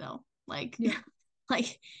can hear me though. Like Yeah.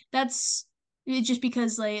 like that's it's just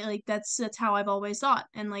because like that's how I've always thought.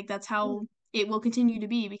 And like that's how Mhm. it will continue to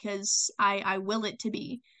be because I will it to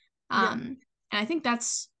be. Yeah. And I think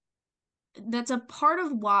that's a part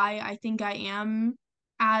of why I think I am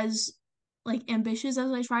as like ambitious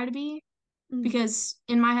as I try to be. Mhm. Because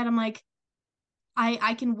in my head I'm like,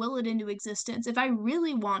 I can will it into existence if I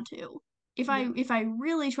really want to. Yeah. If I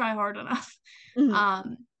really try hard enough, Mhm.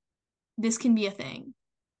 um, this can be a thing.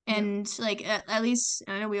 Yeah. And like at least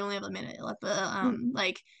I know we only have a minute left, but Mhm.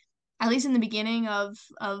 like at least in the beginning of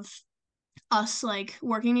us like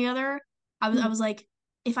working together, I Mhm. was like,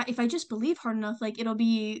 if I just believe hard enough, like it'll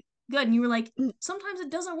be good. And you were like, Mhm. sometimes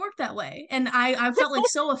it doesn't work that way. And I felt like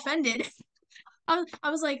so offended. I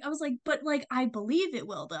was like, but like I believe it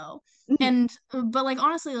will though. Mhm. And but like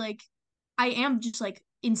honestly, like I am just like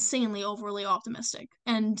insanely overly optimistic.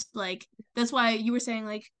 And like that's why you were saying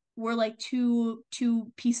like we're like two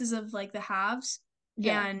pieces of like the halves.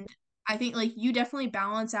 Yeah. And I think like you definitely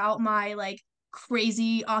balance out my like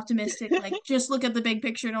crazy optimistic, like just look at the big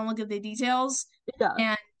picture, don't look at the details. Yeah.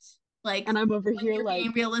 And like And I'm over when here you're being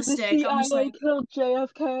like, the realistic, I'm just CIA like, killed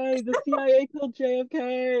JFK. The CIA killed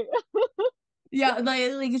JFK. yeah,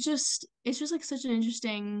 like it's just like such an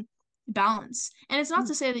interesting balance. And it's not Mhm.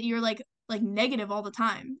 to say that you're like negative all the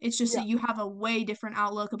time. It's just that Yeah. you have a way different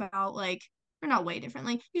outlook about like or not way different.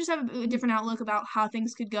 Like you just have a Mhm. different outlook about how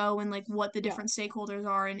things could go and like what the Yeah. different stakeholders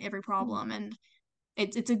are in every Mhm. problem. And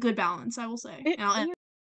it's a good balance, I will say. It, And I'll end. yeah.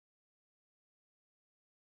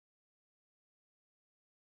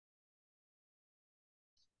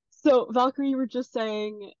 So, Valkyrie, you were just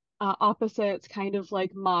saying opposites, kind of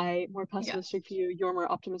like my more Yes. pessimistic view, your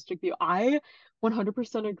more optimistic view. I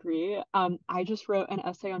 100% agree. I just wrote an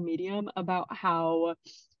essay on Medium about how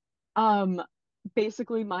um,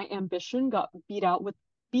 basically my ambition got beat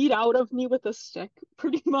out of me with a stick,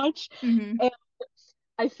 pretty much. Mm-hmm. And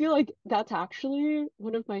I feel like that's actually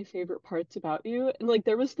one of my favorite parts about you. And like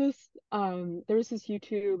there was this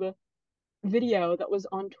YouTube video that was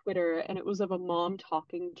on Twitter and it was of a mom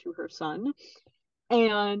talking to her son.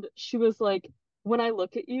 And she was like, when I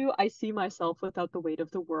look at you, I see myself without the weight of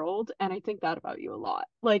the world. And I think that about you a lot.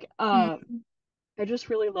 Like, Mm-hmm. I just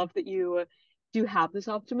really love that you do have this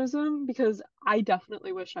optimism because I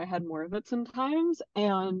definitely wish I had more of it sometimes.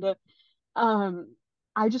 And um,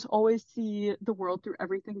 I just always see the world through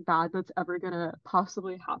everything bad that's ever gonna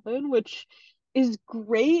possibly happen, which is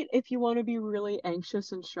great if you want to be really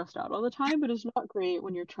anxious and stressed out all the time, but it's not great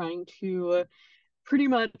when you're trying to pretty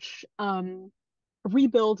much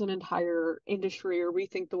rebuild an entire industry or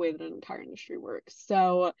rethink the way that an entire industry works.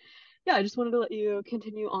 So, yeah, I just wanted to let you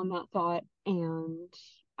continue on that thought and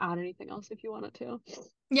add anything else if you wanted to.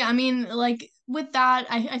 Yeah, I mean, like with that,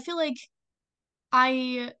 I feel like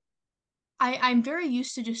I I'm very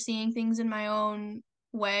used to just seeing things in my own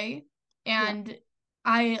way. Yeah. And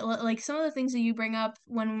like some of the things that you bring up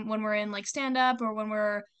when we're in like stand up or when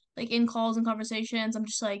we're like in calls and conversations, I'm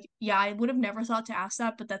just like, yeah, I would have never thought to ask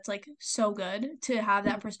that, but that's like so good to have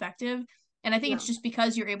that perspective. And I think Yeah. it's just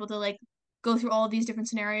because you're able to like go through all of these different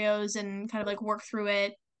scenarios and kind of like work through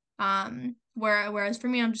it. Whereas for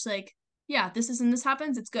me, I'm just like, yeah, this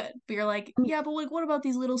happens, it's good. But you're like, Mm. yeah, but like what about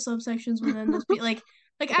these little subsections within this like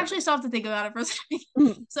Yeah. actually stop to think about it for a second.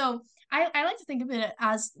 Mm. So I like to think of it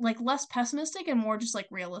as like less pessimistic and more just like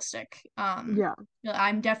realistic. Yeah.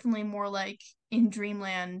 I'm definitely more like in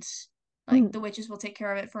dreamland, like Mm. the witches will take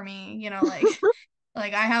care of it for me, like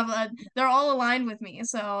like I have a they're all aligned with me,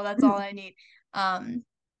 so that's all Mm. I need. Um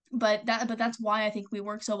but that's why I think we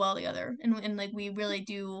work so well together, and like we really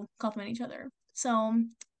do complement each other. So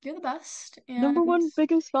you're the best Number and one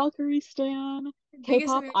biggest Valkyrie stan. biggest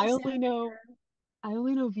K-pop, Amanda Stan I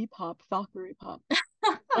only know V-pop, Valkyrie pop.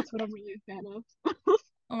 here. That's what I'm really a fan of.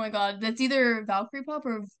 Oh my God, that's either Valkyrie pop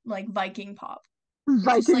or like Viking pop.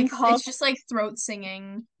 Viking It's pop. just like throat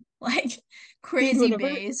singing, like Dude, crazy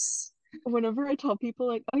bass. whenever I tell people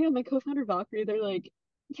like, oh yeah, my co-founder Valkyrie, they're like,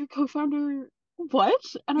 your co-founder what?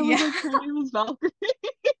 And I was Yeah. like, her name is Valkyrie.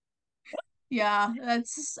 Yeah,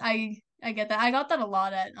 I get that. I got that a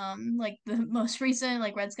lot at like the most recent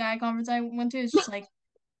like Red Sky conference I went to. It's just like,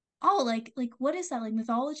 oh, like what is that? Like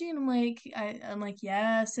mythology? And I'm like,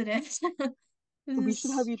 yes, it is. This We should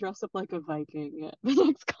have is you dress up like a Viking at the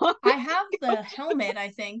next con. I have the helmet, I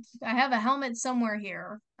think. I have a helmet somewhere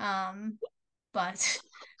here. But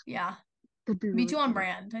yeah, That'd be be really too on funny.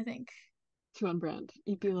 brand, I think. Too on brand.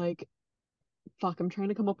 You'd be like, fuck, I'm trying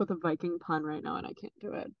to come up with a Viking pun right now and I can't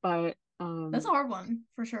do it. But That's a hard one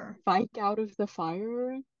for sure. Vike out of the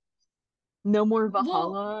fire. No more We'll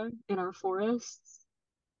Valhalla in our forests.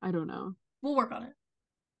 I don't know. we'll work on it.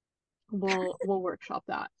 We'll workshop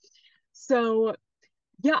that. So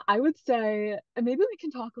yeah, I would say, and maybe we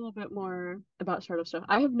can talk a little bit more about startup stuff.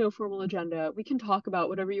 I have no formal agenda. We can talk about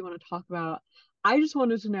whatever you want to talk about. I just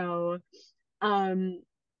wanted to know, um,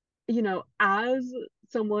 as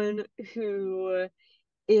someone who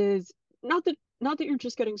is not that you're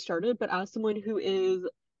just getting started, but as someone who is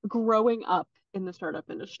growing up in the startup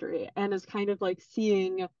industry and is kind of like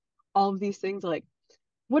seeing all of these things, like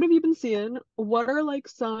what have you been seeing? What are like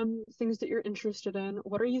some things that you're interested in?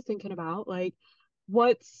 What are you thinking about? Like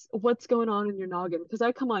what's going on in your noggin? Because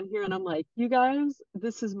I come on here and I'm like, you guys,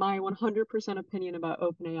 this is my 100% opinion about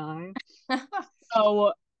OpenAI.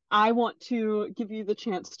 So I want to give you the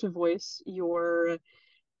chance to voice your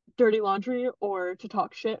dirty laundry or to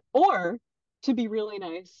talk shit or to be really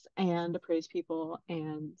nice and praise people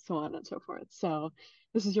and so on and so forth. So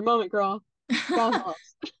this is your moment, girl. Balls off.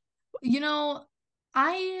 You know,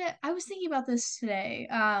 I was thinking about this today.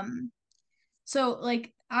 So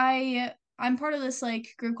like I'm part of this like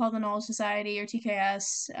group called the Knowledge Society or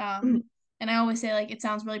TKS. And I always say like it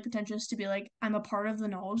sounds really pretentious to be like I'm a part of the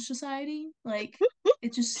Knowledge Society. Like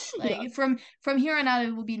it just Yeah. like from here on out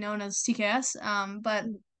it will be known as TKS. But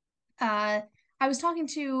uh I was talking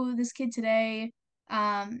to this kid today,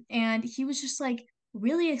 and he was just like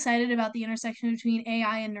really excited about the intersection between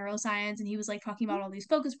AI and neuroscience, and he was like talking about all these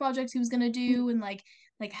focus projects he was gonna do and like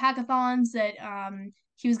hackathons that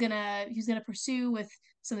he was gonna pursue with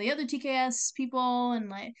some of the other TKS people and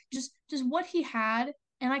like just what he had,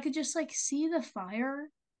 and I could just like see the fire,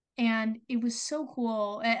 and it was so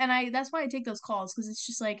cool. And I that's why I take those calls because it's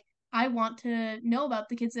just like I want to know about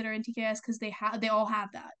the kids that are in TKS because they all have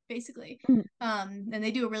that basically. And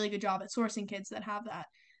they do a really good job at sourcing kids that have that.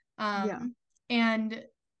 Yeah. And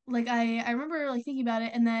like I remember like thinking about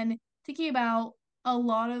it and then thinking about a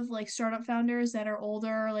lot of like startup founders that are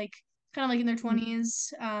older, like kind of like in their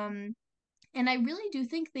 20s. And I really do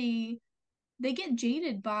think they get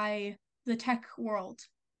jaded by the tech world.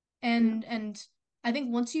 Yeah. And I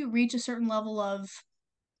think once you reach a certain level of,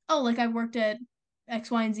 oh, like I worked at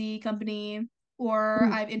X, Y, and Z company, or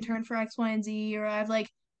I've interned for X, Y, and Z, or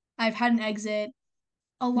I've had an exit.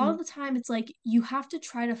 A lot of the time, it's like you have to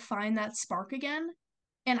try to find that spark again.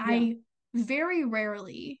 And Yeah. I very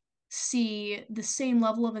rarely see the same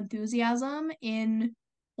level of enthusiasm in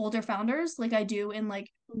older founders like I do in like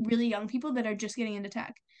really young people that are just getting into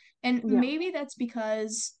tech. And Yeah. maybe that's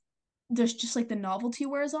because there's just like the novelty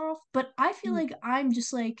wears off, but I feel like I'm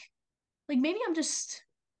just like maybe I'm just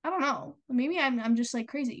I don't know. Maybe I'm just like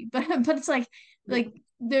crazy. But it's Yeah. like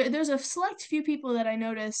there's a select few people that I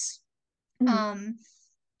notice Mhm.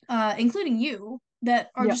 um including you that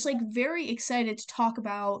are Yeah. just like very excited to talk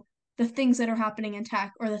about the things that are happening in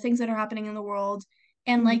tech or the things that are happening in the world,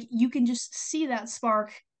 and Mhm. like you can just see that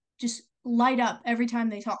spark just light up every time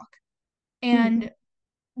they talk. Mhm. And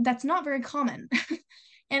that's not very common.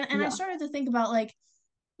 And I Yeah. started to think about like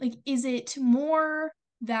is it more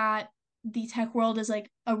that the tech world is like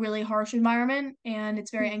a really harsh environment and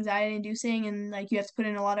it's very Mm. anxiety inducing and like you have to put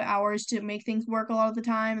in a lot of hours to make things work a lot of the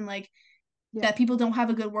time and like Yeah. that people don't have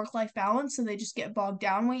a good work life balance so they just get bogged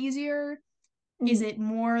down way easier? Is Mm. it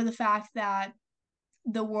more the fact that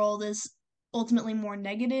the world is ultimately more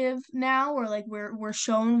negative now or like we're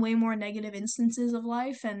shown way more negative instances of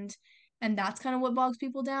life and that's kind of what bogs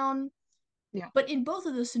people down? Yeah. But in both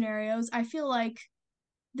of those scenarios, I feel like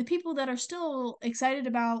the people that are still excited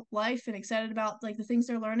about life and excited about like the things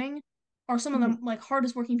they're learning are some of Mm. the like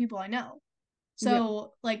hardest working people I know. Yeah.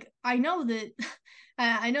 So like I know that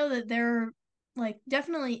I know that they're like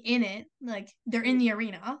definitely in it, like they're in Mm. the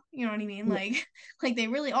arena, you know what I mean? Yeah. Like they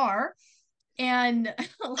really are. And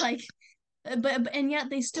like but and yet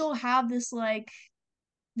they still have this like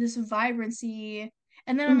this vibrancy.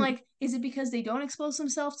 And then I'm Mm. like, is it because they don't expose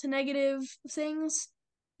themselves to negative things?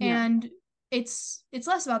 Yeah. And it's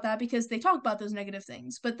less about that because they talk about those negative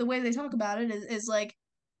things, but the way they talk about it is like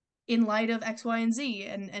in light of X, Y, and Z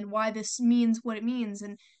and why this means what it means.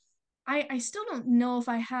 And I still don't know if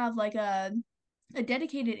I have like a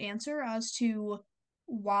dedicated answer as to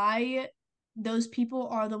why those people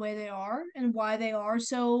are the way they are and why they are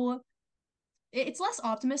so it's less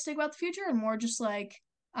optimistic about the future and more just like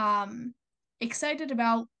um excited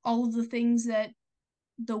about all of the things that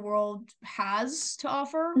the world has to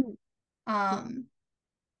offer. Mm. Yeah. Um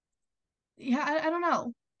yeah, I don't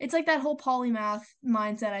know. It's like that whole polymath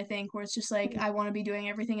mindset, I think, where it's just like Mm. I want to be doing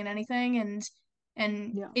everything and anything and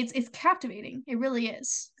Yeah. it's captivating. It really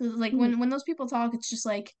is. 'Cause like Mm. when those people talk, it's just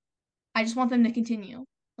like I just want them to continue.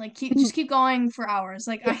 Like Mm. keep going for hours.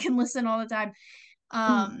 Like I Yeah. can listen all the time.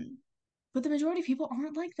 Mm. But the majority of people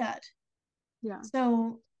aren't like that. Yeah.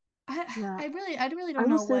 So Yeah. I really I don't will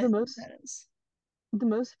know say what that is. the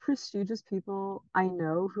most prestigious people I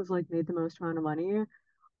know who've like made the most amount of money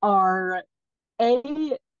are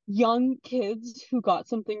A, young kids who got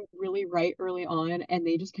something really right early on and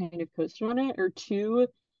they just kind of coasted on it, or two,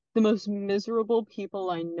 the most miserable people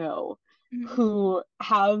I know Mhm. who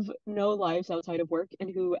have no lives outside of work and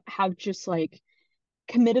who have just like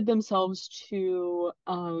committed themselves to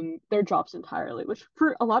their jobs entirely, which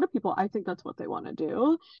for a lot of people, I think that's what they want to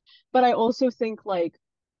do. But I also think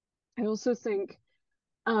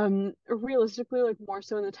realistically, like more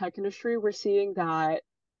so in the tech industry, we're seeing that,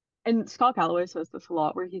 and Scott Galloway says this a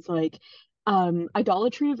lot, where he's like,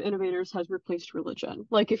 idolatry of innovators has replaced religion.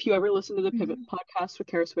 Like if you ever listen to the Pivot Mhm. podcast with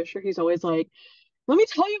Kara Swisher, he's always like, let me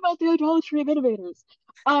tell you about the idolatry of innovators.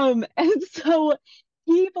 And so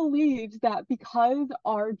he believes that because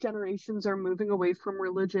our generations are moving away from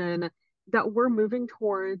religion, that we're moving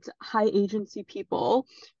towards high agency people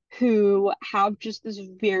who have just this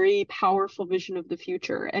very powerful vision of the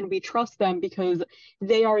future. And we trust them because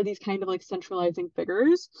they are these kind of like centralizing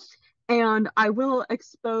figures. And I will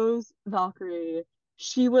expose Valkyrie.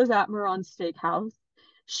 She was at Moran's Steakhouse.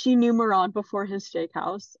 She knew Moran before his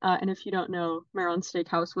steakhouse. And if you don't know, Moran's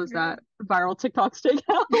Steakhouse was that Really? viral TikTok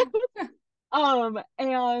steakhouse.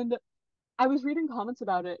 And I was reading comments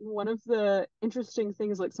about it, and one of the interesting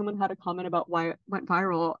things, like someone had a comment about why it went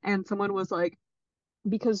viral, and someone was like,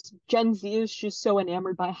 because Gen Z is just so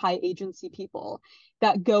enamored by high agency people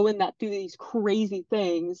that go and that do these crazy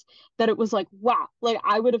things that it was like, wow, like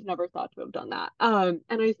I would have never thought to have done that. And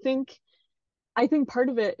I think part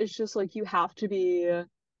of it is just like you have to be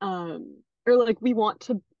or like we want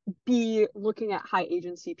to be looking at high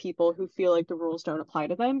agency people who feel like the rules don't apply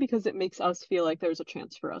to them because it makes us feel like there's a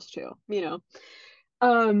chance for us too, you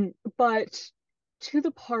know. But to the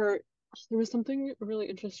part there was something really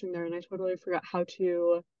interesting there and I totally forgot how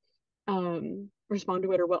to respond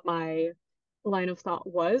to it or what my line of thought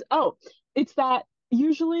was. Oh, it's that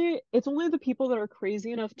usually it's only the people that are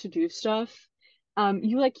crazy enough to do stuff.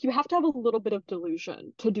 You have to have a little bit of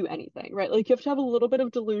delusion to do anything, right? Like you have to have a little bit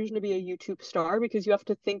of delusion to be a YouTube star because you have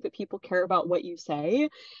to think that people care about what you say.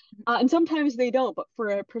 And sometimes they don't, but for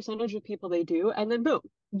a percentage of people they do, and then boom,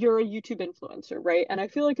 you're a YouTube influencer, right? And I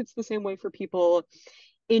feel like it's the same way for people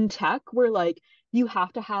in tech where like you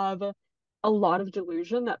have to have a lot of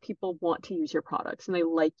delusion that people want to use your products and they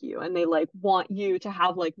like you and they like want you to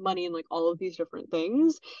have like money and like all of these different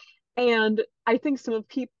things. And I think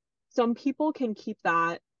some people can keep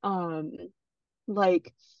that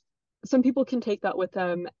like some people can take that with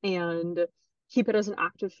them and keep it as an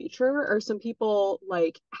active feature, or some people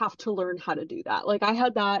like have to learn how to do that. Like I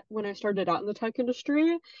had that when I started out in the tech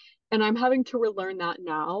industry, and I'm having to relearn that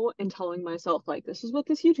now and telling myself like this is what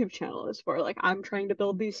this YouTube channel is for. Like I'm trying to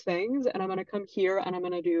build these things and I'm going to come here and I'm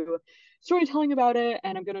going to do storytelling about it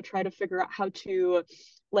and I'm going to try to figure out how to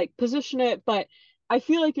like position it, but I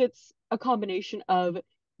feel like it's a combination of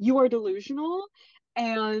you are delusional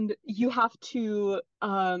and you have to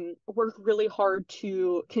work really hard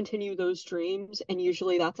to continue those dreams, and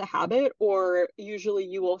usually that's a habit, or usually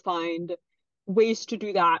you will find ways to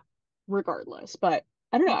do that regardless. But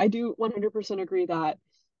I don't know, I do 100% agree that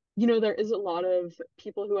there is a lot of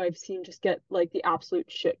people who I've seen just get like the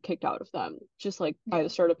absolute shit kicked out of them, just like by Yeah. the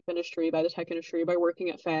startup industry, by the tech industry, by working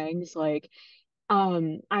at Fangs. Like,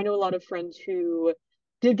 I know a lot of friends who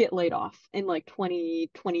did get laid off in like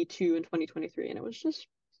 2022 and 2023, and it was just,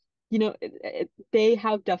 they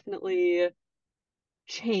have definitely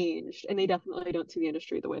changed, and they definitely don't see the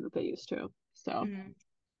industry the way that they used to. So, Mhm.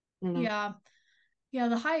 I don't know. Yeah. Yeah,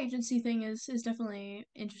 the high agency thing is definitely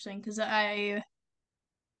interesting because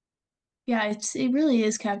yeah, it really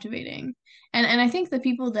is captivating. And I think the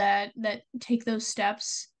people that take those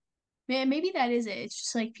steps, maybe that is it. It's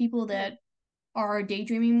just like people Mm, that are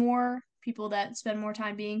daydreaming more, people that spend more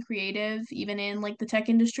time being creative, even in like the tech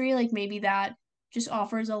industry, like maybe that just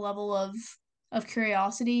offers a level of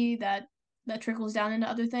curiosity that trickles down into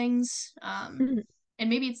other things. mm, And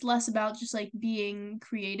maybe it's less about just like being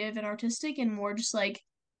creative and artistic and more just like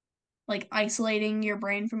isolating your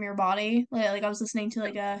brain from your body. Like I was listening to yeah.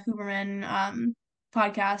 like a Huberman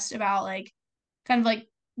podcast about like kind of like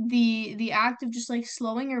the act of just like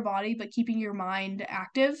slowing your body but keeping your mind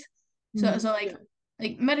active. So Yeah.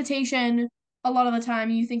 like meditation, a lot of the time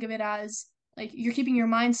you think of it as like you're keeping your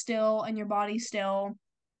mind still and your body still.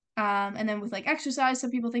 And then with like exercise,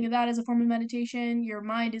 some people think of that as a form of meditation. Your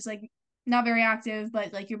mind is like not very active,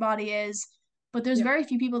 but like your body is. But there's Yeah. very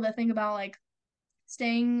few people that think about like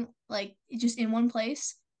staying like just in one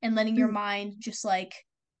place and letting your Mm, mind just like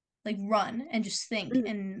run and just think mm,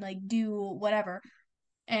 and like do whatever.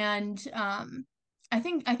 And I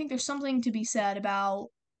think there's something to be said about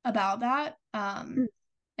that. mm,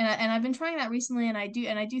 And I've been trying that recently and I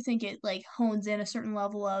do think it like hones in a certain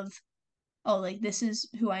level of oh like this is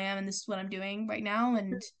who I am and this is what I'm doing right now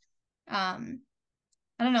and um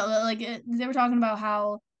I don't know like they were talking about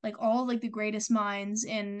how like all like the greatest minds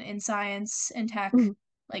in science and tech mm,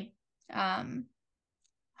 like um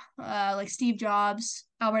like Steve Jobs,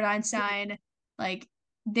 Albert mm, Einstein, like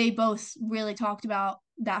they both really talked about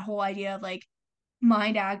that whole idea of like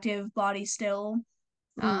mind active, body still.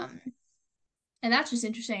 mm, Um, and that's just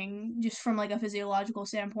interesting, just from like a physiological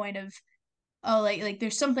standpoint of oh, like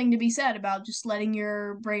there's something to be said about just letting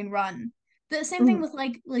your brain run. The same thing mm. with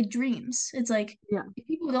like dreams. It's like Yeah. if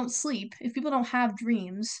people don't sleep, if people don't have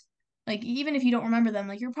dreams, like even if you don't remember them,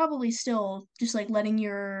 like you're probably still just like letting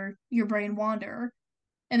your brain wander.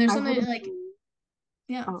 And there's I had a something like dream.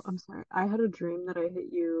 yeah. Oh, I'm sorry. I had a dream that I hit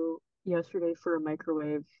you yesterday for a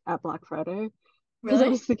microwave at Black Friday because I Really?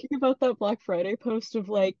 was thinking about that Black Friday post of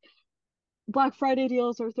like, Black Friday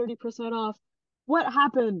deals are 30% off. What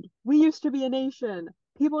happened? We used to be a nation.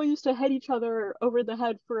 People used to hit each other over the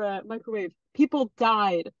head for a microwave. People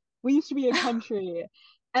died. We used to be a country.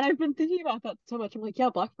 And I've been thinking about that so much. I'm like, yeah,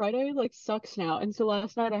 Black Friday like sucks now. And so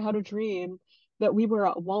last night I had a dream that we were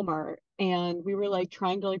at Walmart and we were like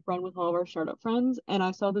trying to like run with all of our startup friends, and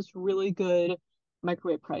I saw this really good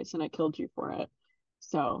microwave price and I killed you for it.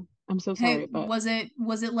 So I'm so Hey, sorry, but was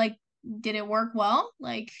it like did it work well?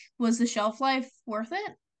 Like was the shelf life worth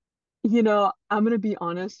it? I'm gonna be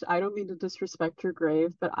honest. I don't mean to disrespect your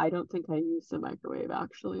grave, but I don't think I used a microwave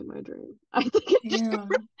actually in my dream.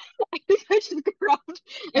 Damn. I think I just grabbed,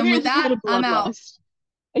 I And think I with just that, committed I'm out. bloodlust.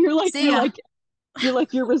 And See ya.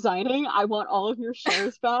 you're resigning. I want all of your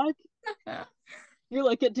shares back. You're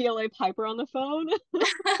like at DLA Piper on the phone.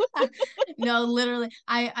 No, literally.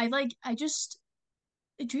 I like I just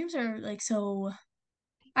dreams are like so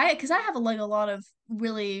I because I have like a lot of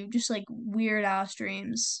really just like weird ass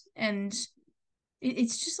dreams and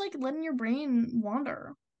it's just like letting your brain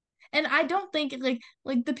wander. And I don't think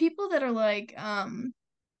like the people that are like oh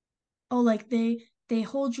like they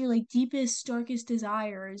hold your like deepest darkest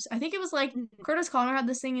desires. I think it was like Curtis Connor had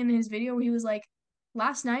this thing in his video where he was like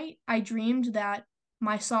last night I dreamed that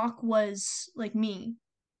my sock was like me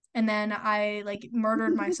and then I like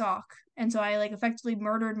murdered my sock and so I like effectively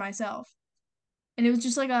murdered myself and it was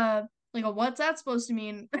just like a what's that supposed to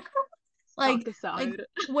mean. Sock Like aside.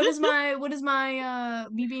 what is my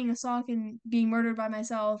me being a sock and being murdered by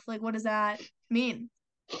myself like what does that mean?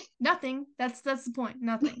 Nothing. That's the point.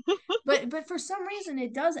 Nothing. But for some reason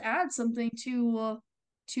it does add something to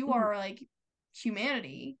Mhm. our like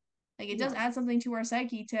humanity. Like it does Yeah, add something to our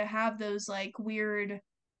psyche to have those like weird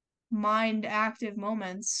mind active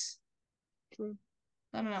moments. true.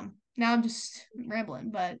 I don't know. Now I'm just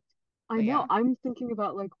rambling, I but know. yeah. I'm thinking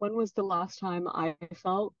about like when was the last time I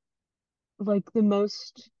felt like the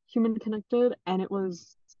most human connected, and it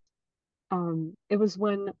was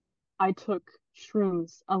when I took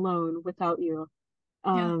shrooms alone without you,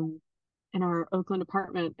 Yeah. um, in our Oakland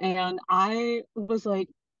apartment. And I was like,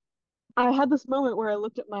 I had this moment where I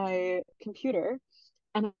looked at my computer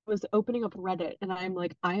and I was opening up Reddit and I'm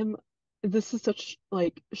like, this is such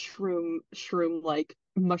like shroom, like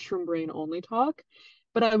mushroom brain only talk.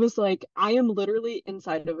 But I was like, I am literally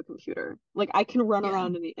inside of a computer. Like I can run Yeah.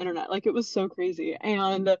 around in the internet. Like it was so crazy.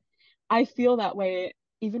 And I feel that way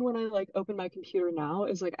even when I like open my computer now,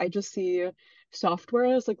 is like I just see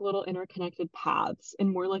software as like little interconnected paths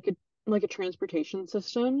and more like a transportation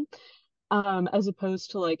system, as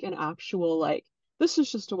opposed to like an actual like this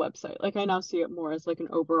is just a website. Like I now see it more as like an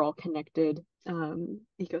overall connected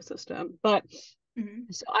ecosystem. But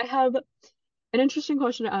Hmm. so I have an interesting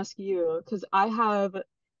question to ask you because I have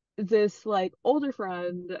this like older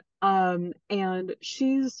friend and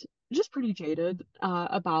she's just pretty jaded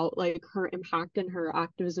about like her impact and her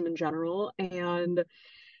activism in general. And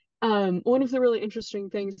one of the really interesting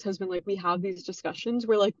things has been like we have these discussions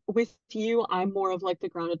where like with you I'm more of like the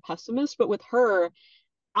grounded pessimist, but with her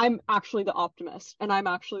I'm actually the optimist and I'm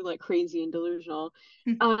actually like crazy and delusional.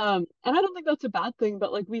 And I don't think that's a bad thing,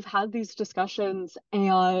 but like we've had these discussions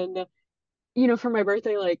and for my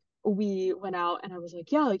birthday, like we went out and I was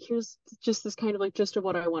like, yeah, like here's just this kind of like gist of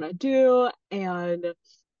what I want to do. And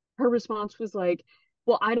her response was like,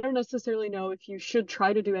 well, I don't necessarily know if you should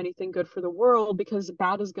try to do anything good for the world because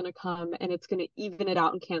bad is going to come and it's going to even it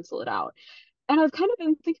out and cancel it out. And I've kind of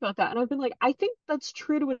been thinking about that and I've been like, I think that's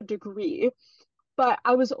true to a degree, but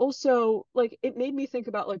I was also like, it made me think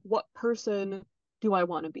about like, what person do I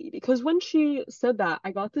want to be? Because when she said that,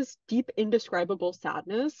 I got this deep, indescribable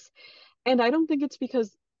sadness. And I don't think it's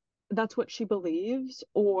because that's what she believes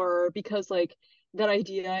or because like that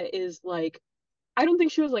idea is like, I don't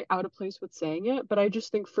think she was like out of place with saying it, but I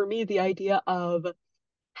just think for me, the idea of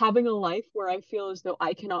having a life where I feel as though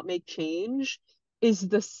I cannot make change is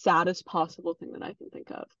the saddest possible thing that I can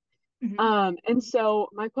think of. Hmm. And so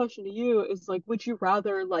my question to you is like, would you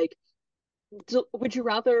rather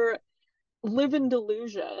live in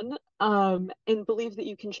delusion, and believe that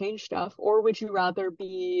you can change stuff, or would you rather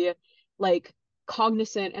be like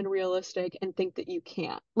cognizant and realistic and think that you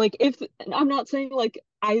can't? Like, if I'm not saying like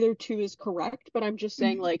either two is correct, but I'm just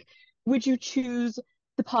saying Hmm. like, would you choose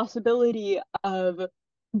the possibility of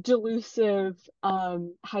delusive,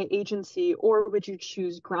 high agency, or would you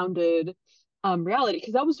choose grounded, reality?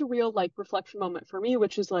 Because that was a real like reflection moment for me,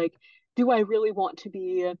 which is like, do I really want to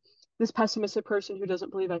be this pessimistic person who doesn't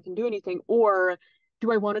believe I can do anything, or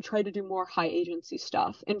do I want to try to do more high agency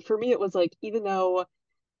stuff? And for me, it was like, even though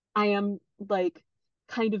I am like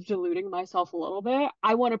kind of deluding myself a little bit,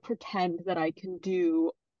 I want to pretend that I can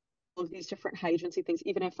do all of these different high agency things,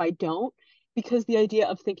 even if I don't, because the idea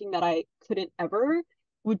of thinking that I couldn't ever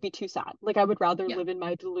would be too sad. Like I would rather Yeah. live in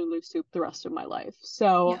my Delulu soup the rest of my life.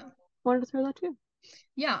 So Yeah. wanted to throw that too.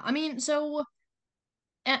 Yeah. I mean, so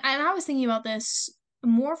and I was thinking about this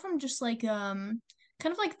more from just like kind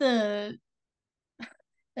of like the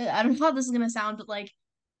I don't know how this is gonna sound, but like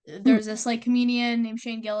Mm, there's this like comedian named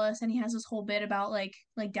Shane Gillis, and he has this whole bit about like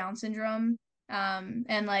Down syndrome,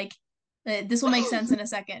 and like this will make sense in a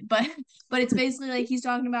second, but it's basically like he's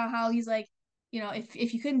talking about how he's like,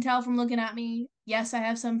 if you couldn't tell from looking at me, yes, I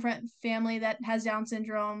have some family that has Down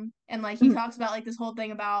syndrome, and like he mm, talks about like this whole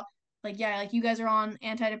thing about like yeah, like you guys are on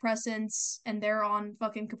antidepressants and they're on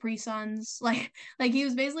fucking Capri Suns, like he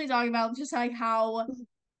was basically talking about just like how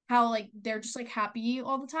like they're just like happy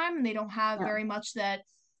all the time and they don't have yeah. very much that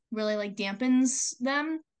really like dampens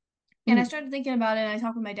them. And I Mm, started thinking about it and I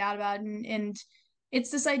talked with my dad about it, and it's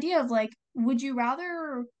this idea of like, would you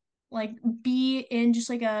rather like be in just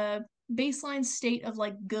like a baseline state of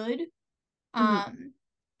like good, mm, um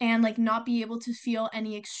and like not be able to feel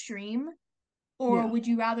any extreme, or yeah. would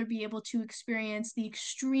you rather be able to experience the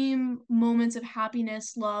extreme moments of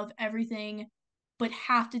happiness, love, everything, but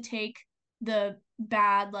have to take the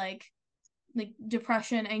bad like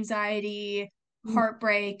depression, anxiety, Mm,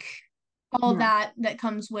 heartbreak, all yeah. that that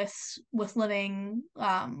comes with living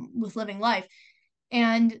life.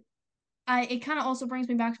 And I it kind of also brings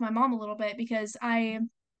me back to my mom a little bit because I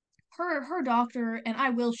her doctor, and I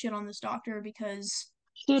will shit on this doctor because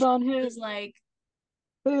Shit she on is him. like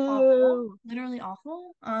awful, Boo. literally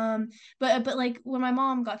awful. But like when my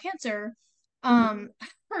mom got cancer, Mm, um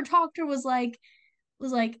her doctor was like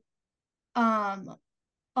um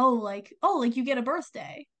oh like you get a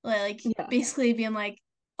birthday, like yeah. basically being like,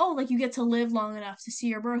 oh, like you get to live long enough to see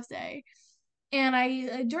your birthday. And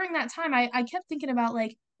I during that time I kept thinking about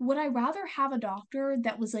like, would I rather have a doctor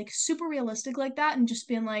that was like super realistic like that and just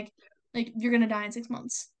being like you're gonna die in 6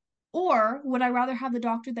 months, or would I rather have the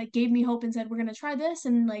doctor that gave me hope and said we're gonna try this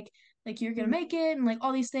and like like you're gonna Mm. make it and like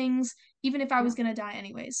all these things, even if I Yeah. was gonna die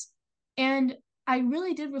anyways. And I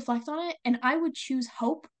really did reflect on it, and I would choose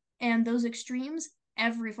hope and those extremes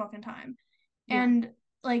every fucking time. Yeah. And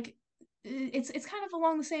like it's kind of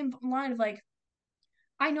along the same line of like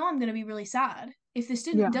I know I'm gonna be really sad if this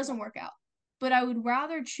didn't Yeah. doesn't work out, but I would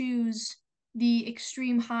rather choose the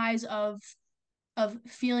extreme highs of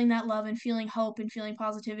feeling that love and feeling hope and feeling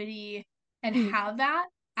positivity and Mm. have that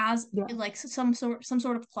as Yeah. like some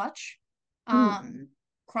sort of clutch Mm.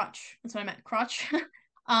 crutch, that's what I meant, crutch, Mm.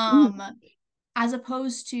 um as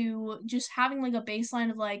opposed to just having like a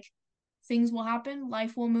baseline of like things will happen,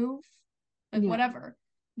 life will move, like Yeah. whatever,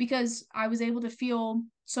 because I was able to feel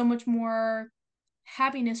so much more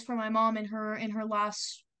happiness for my mom in her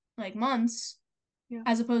last like months, Yeah.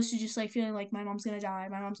 as opposed to just like feeling like my mom's gonna die,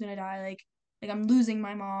 like I'm losing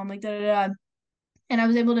my mom, like da da da. And I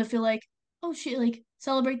was able to feel like, oh shit, like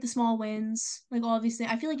celebrate the small wins, like all of these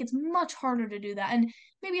things. I feel like it's much harder to do that. And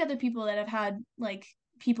maybe other people that have had like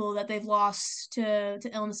people that they've lost to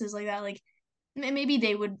illnesses like that, like maybe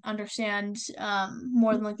they would understand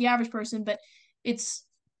more than like the average person, but it's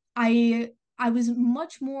I was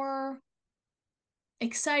much more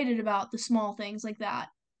excited about the small things like that.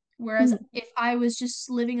 Whereas Mm. if I was just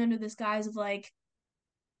living under this guise of like,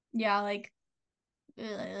 yeah, like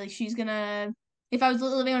she's gonna, if I was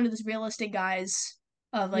living under this realistic guise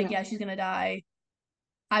of like, Yeah. yeah, she's gonna die,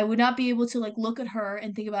 I would not be able to like look at her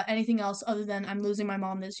and think about anything else other than I'm losing my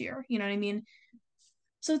mom this year. You know what I mean?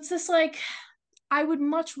 So it's this like, I would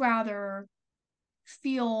much rather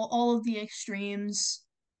feel all of the extremes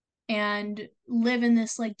and live in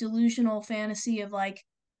this like delusional fantasy of like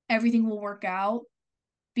everything will work out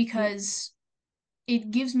Yeah. because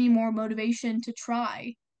it gives me more motivation to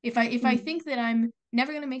try. If I Mm. think that I'm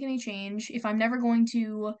never going to make any change, if I'm never going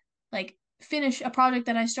to like finish a project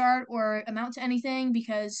that I start or amount to anything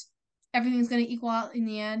because everything's going to equal out in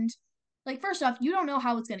the end, like first off, you don't know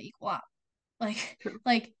how it's going to equal out. Like True.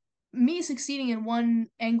 like me succeeding in one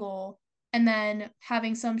angle and then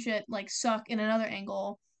having some shit like suck in another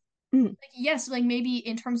angle. Mm. Like yes, like maybe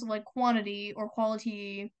in terms of like quantity or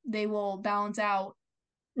quality, they will balance out,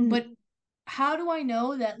 Mm. but how do I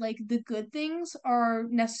know that like the good things are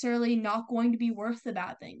necessarily not going to be worth the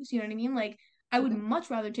bad things? You know what I mean? Like I would Exactly. much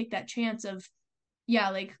rather take that chance of yeah,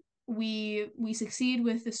 like we succeed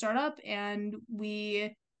with the startup and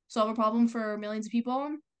we solve a problem for millions of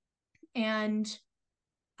people and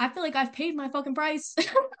I feel like I've paid my fucking price.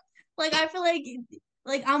 Like I feel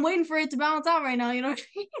like I'm waiting for it to balance out right now, you know what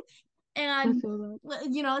I mean? I And feel that.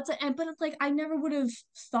 you know, but it's like I never would have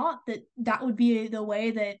thought that that would be the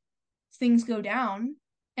way that things go down,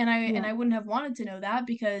 and Yeah. I wouldn't have wanted to know that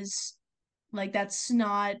because like that's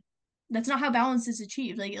not how balance is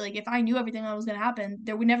achieved. Like if I knew everything that was going to happen,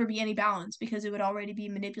 there would never be any balance because it would already be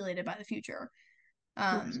manipulated by the future.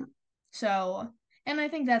 100%. So and I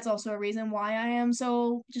think that's also a reason why I am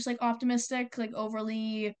so just like optimistic, like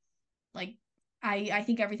overly like I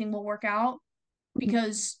think everything will work out Mm.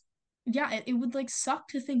 because yeah, it would like suck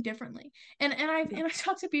to think differently. Yeah. And I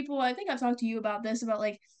talk to people, I think I've talked to you about this, about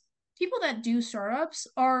like people that do startups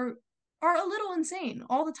are a little insane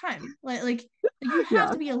all the time. Like you have Yeah.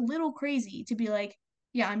 to be a little crazy to be like,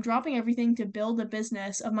 yeah, I'm dropping everything to build a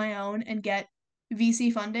business of my own and get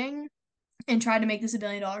VC funding and try to make this $1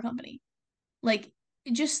 billion company. Like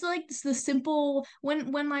just like the simple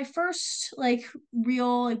when my first like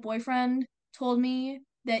real like boyfriend told me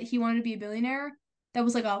that he wanted to be a billionaire, that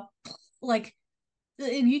was like a like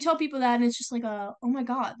you tell people that and it's just like a oh my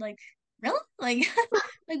God, like really? Like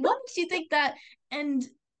like what makes you think that? And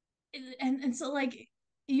and so like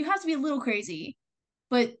you have to be a little crazy,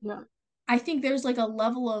 but Yeah. I think there's like a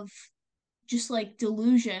level of just like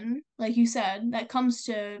delusion, like you said, that comes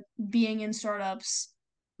to being in startups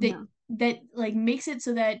that Yeah. like makes it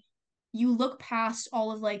so that you look past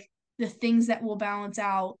all of like the things that will balance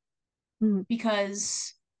out Mm.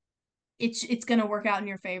 because it's gonna work out in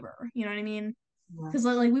your favor. You know what I mean? Yeah. Because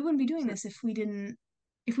like we wouldn't be doing So, this if we didn't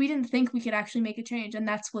think we could actually make a change, and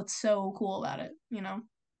that's what's so cool about it, you know?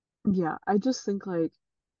 yeah. I just think like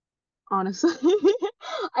honestly,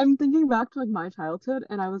 I'm thinking back to like my childhood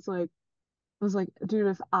and I was like, dude,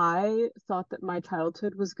 if I thought that my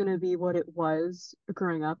childhood was gonna be what it was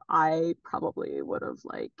growing up, I probably would have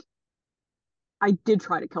like I did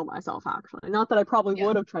try to kill myself actually. Not that I probably Yeah.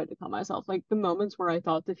 would have tried to kill myself. Like the moments where I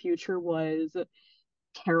thought the future was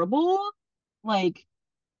terrible, like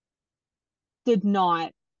did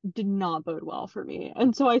not did not bode well for me.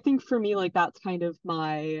 And so I think for me, like that's kind of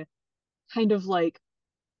my kind of like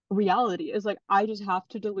reality is like I just have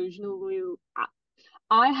to delusionally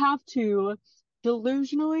I have to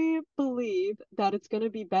delusionally believe that it's going to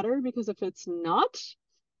be better because if it's not,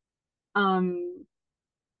 um,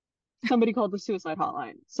 somebody called the suicide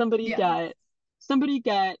hotline. Yeah.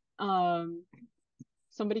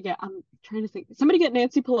 Somebody get, I'm trying to think, somebody get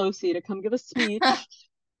Nancy Pelosi to come give a speech.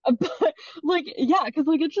 But like, yeah, because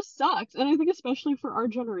like it just sucks. And I think especially for our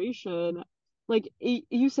generation, like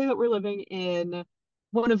you say that we're living in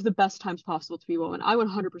one of the best times possible to be a woman. I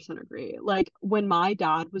 100% agree. Like when my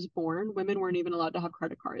dad was born, women weren't even allowed to have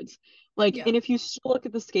credit cards. Like, Yeah. and if you still look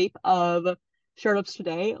at the scape of startups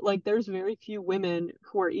today, like there's very few women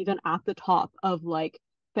who are even at the top of like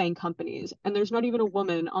FANG companies. And there's not even a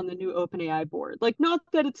woman on the new OpenAI board. Like, not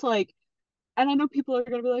that it's like, and I know people are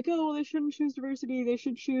gonna be like, oh, well, they shouldn't choose diversity. They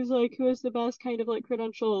should choose like who has the best kind of like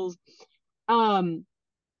credentials. Um,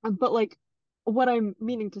 but like what I'm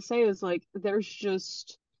meaning to say is like there's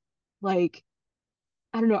just like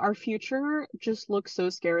I don't know, our future just looks so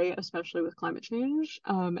scary, especially with climate change,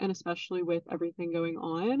 and especially with everything going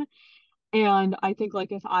on. And I think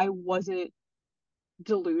like if I wasn't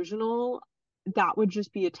delusional, that would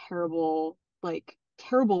just be a terrible, like,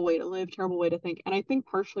 terrible way to live, terrible way to think. And I think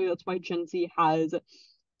partially that's why Gen Z has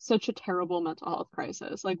such a terrible mental health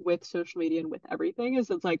crisis, like with social media and with everything, is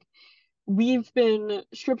it's like we've been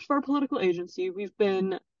stripped of our political agency. We've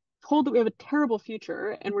been told that we have a terrible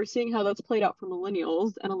future, and we're seeing how that's played out for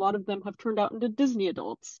millennials, and a lot of them have turned out into Disney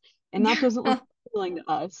adults, and that doesn't look appealing to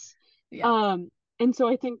us. Yeah. Um, and so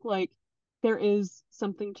I think like there is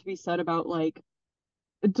something to be said about like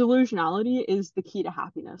delusionality is the key to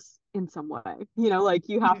happiness in some way. You know, like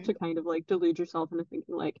you have to Mhm. kind of like delude yourself into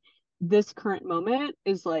thinking like this current moment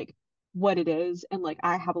is like what it is and like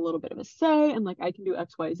I have a little bit of a say and like I can do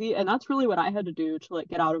XYZ. And that's really what I had to do to like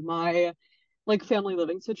get out of my like family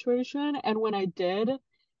living situation. And when I did,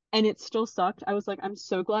 and it still sucked, I was like, I'm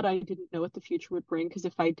so glad I didn't know what the future would bring because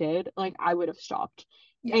if I did, like I would have stopped.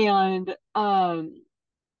 Yeah. And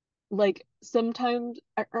like sometimes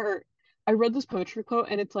or I read this poetry quote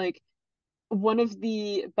and it's like one of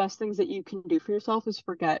the best things that you can do for yourself is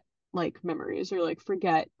forget like memories or like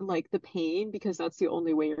forget like the pain because that's the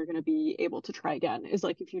only way you're going to be able to try again is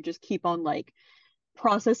like if you just keep on like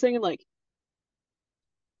processing and like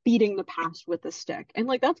beating the past with a stick. And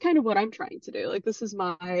like that's kind of what I'm trying to do. Like this is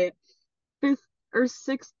my fifth or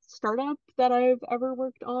sixth startup that I've ever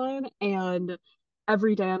worked on and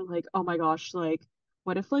every day I'm like, "Oh my gosh, like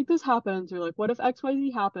what if like this happens or like what if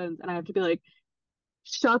XYZ happens?" And I have to be like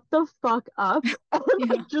shut the fuck up and Yeah.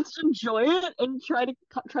 like just enjoy it and try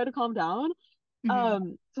to calm down.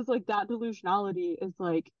 Hmm. Because like that delusionality is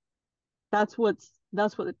like that's what's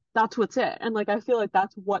it. And like I feel like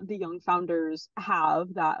that's what the young founders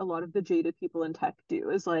have that a lot of the jaded people in tech do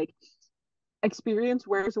is like experience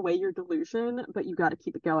wears away your delusion, but you got to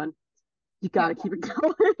keep it going. You got Yeah. to keep it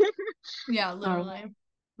going. Yeah, um, literally.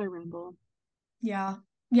 I ramble. Yeah.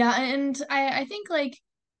 Yeah, and I think like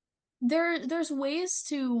there's ways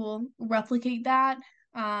to replicate that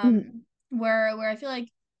Mhm. where I feel like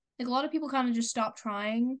a lot of people kind of just stop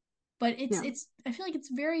trying, but Yeah. it's I feel like it's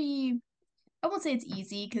very I won't say it's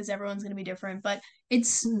easy because everyone's going to be different, but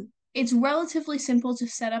it's Mhm. it's relatively simple to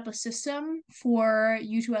set up a system for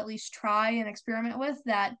you to at least try and experiment with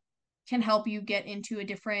that can help you get into a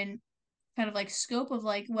different kind of like scope of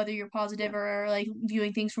like whether you're Yeah. positive or like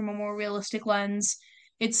viewing things from a more realistic lens.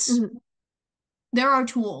 It's Mhm. there are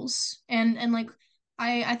tools and like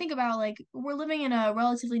I think about like we're living in a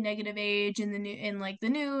relatively negative age in the new in like the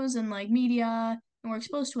news and like media and we're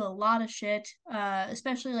exposed to a lot of shit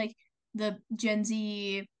especially like the Gen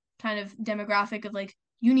Z kind of demographic of like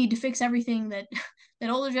you need to fix everything that that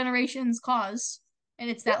older generations cause and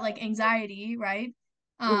it's that like anxiety, right?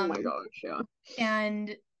 Oh my um gosh, yeah.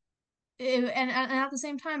 and and at the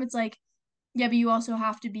same time it's like yeah, but you also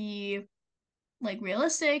have to be like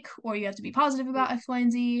realistic or you have to be positive about X, Y,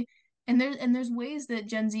 and Z. And there's ways that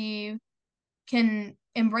Gen Z can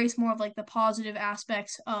embrace more of like the positive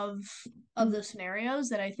aspects of Mhm. those scenarios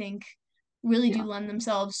that I think really do Yeah. lend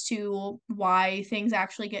themselves to why things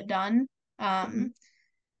actually get done. Mhm. Um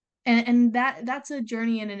and that's a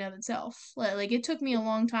journey in and of itself. Like it took me a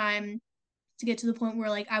long time to get to the point where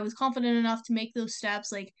like I was confident enough to make those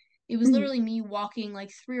steps. Like it was Mhm. literally me walking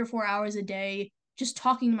like 3 or 4 hours a day, just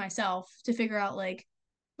talking to myself to figure out like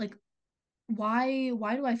why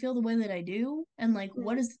do I feel the way that I do? And like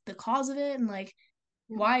what Mhm. is the cause of it? And like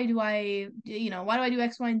Yeah. why do I why do I do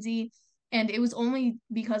X, Y, and Z? And it was only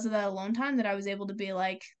because of that alone time that I was able to be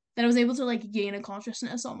like that I was able to like gain a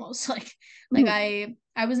consciousness almost. Like Mhm.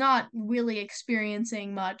 I was not really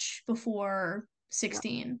experiencing much before Yeah.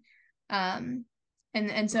 16. Um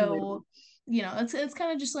and so, Relatable. it's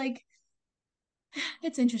kind of just like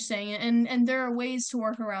It's interesting, and there are ways to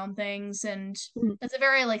work around things, and Mhm. that's a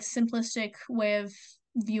very like simplistic way of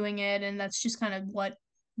viewing it, and that's just kind of what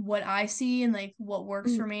I see and like what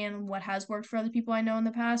works Mhm. for me and what has worked for other people I know in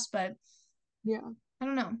the past, but Yeah. I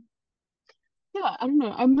don't know. Yeah, I don't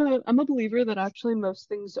know. I'm a believer that actually most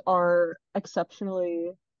things are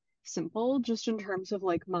exceptionally simple, just in terms of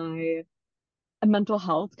like my mental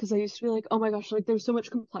health, because I used to be like, oh my gosh, like there's so much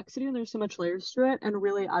complexity and there's so much layers to it, and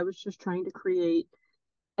really I was just trying to create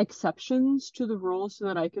exceptions to the rule so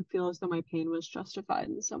that I could feel as though my pain was justified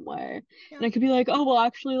in some way. Yeah. And I could be like, oh well,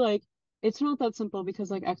 actually, like it's not that simple because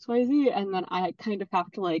like XYZ, and then I kind of have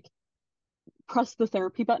to like press the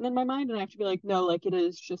therapy button in my mind, and I have to be like, no, like it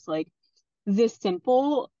is just like this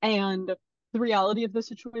simple, and the reality of the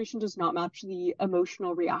situation does not match the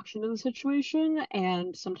emotional reaction to the situation,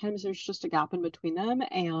 and sometimes there's just a gap in between them,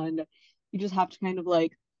 and you just have to kind of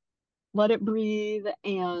like let it breathe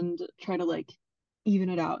and try to like even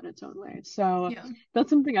it out in its own way. So Yeah. that's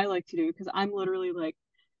something I like to do because I'm literally like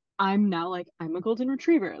I'm now like I'm a golden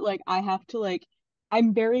retriever. Like I have to like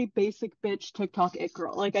I'm very basic bitch TikTok it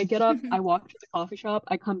girl. Like I get up, I walk to the coffee shop,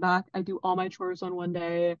 I come back, I do all my chores on one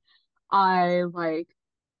day. I like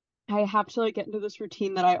I have to like get into this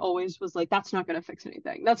routine that I always was like, that's not gonna fix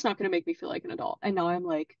anything. That's not gonna make me feel like an adult. And now I'm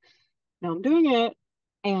like, now I'm doing it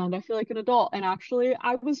and I feel like an adult. And actually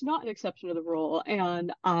I was not an exception to the rule.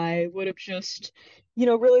 And I would have just,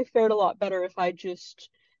 really fared a lot better if I just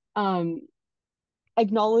um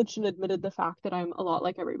acknowledged and admitted the fact that I'm a lot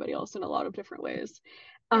like everybody else in a lot of different ways.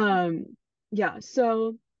 Yeah. Um, yeah,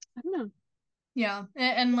 so I don't know. Yeah.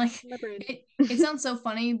 And like My brain. it sounds so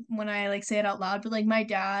funny when I like say it out loud, but like my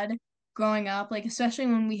dad growing up, like especially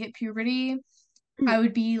when we hit puberty, I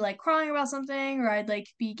would be like crying about something or I'd like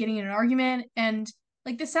be getting in an argument and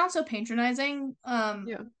like this sounds so patronizing,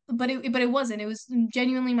 Yeah. but it wasn't. It was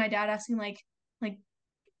genuinely my dad asking like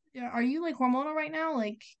are you like hormonal right now?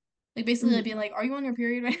 Like basically like Mhm. being like, are you on your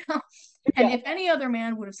period right now? And Yeah. if any other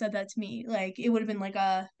man would have said that to me, like it would have been like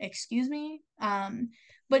excuse me.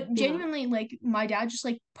 But Yeah. genuinely like my dad just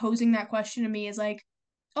like posing that question to me is like,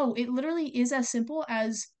 oh, it literally is as simple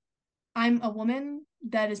as I'm a woman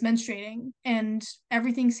that is menstruating and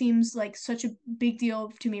everything seems like such a big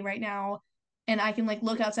deal to me right now. And I can like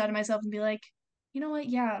look outside of myself and be like, you know what?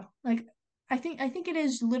 Yeah, like I think it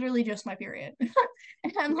is literally just my period.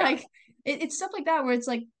 And Yeah. like it's stuff like that where it's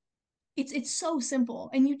like it's so simple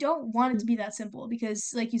and you don't want it to Mhm. be that simple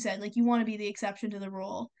because like you said, like you want to be the exception to the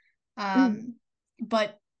rule. Mhm. Um,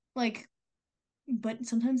 but like but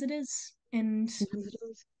sometimes it is. Sometimes it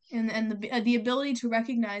is. And the ability to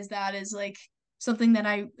recognize that is like something that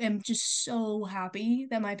I am just so happy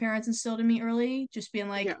that my parents instilled in me early, just being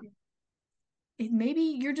like, Yeah. maybe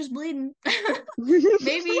you're just bleeding.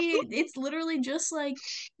 Maybe it's literally just like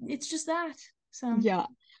it's just that. So, Yeah.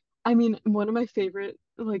 I mean, one of my favorite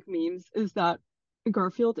like memes is that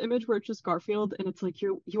Garfield image where it's just Garfield and it's like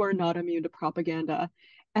you are not immune to propaganda.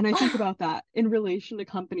 And I think about that in relation to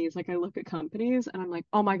companies. Like I look at companies and I'm like,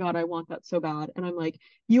 oh my God, I want that so bad. And I'm like,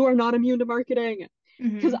 you are not immune to marketing.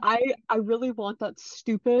 Because mhm. I really want that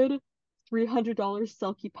stupid $300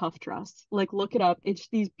 silky puff dress. Like look it up. It's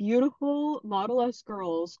these beautiful Model S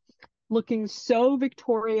girls looking so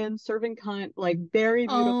Victorian, serving cunt, like very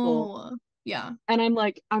beautiful. Oh, yeah. And I'm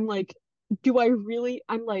like, do I really?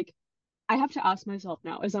 I'm like, I have to ask myself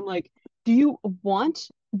now, is I'm like, do you want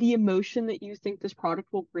the emotion that you think this product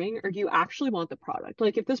will bring, or do you actually want the product?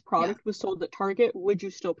 Like, if this Yeah. product was sold at Target, would you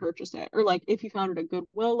still purchase it? Or like, if you found it at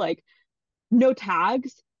Goodwill, like, no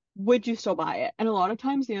tags, would you still buy it? And a lot of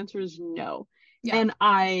times the answer is no. Yeah. And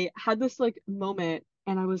I had this like moment,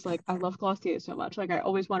 and I was like, I love Glossier so much. Like, I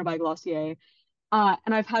always want to buy Glossier.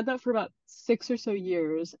 And I've had that for about 6 or so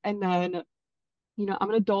years. And then I'm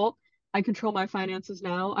an adult. I control my finances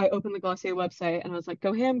now. I opened the Glossier website and I was like,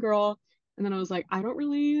 go ham, girl. And then I was like, I don't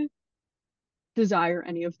really desire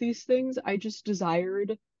any of these things. I just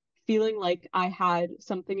desired feeling like I had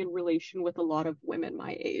something in relation with a lot of women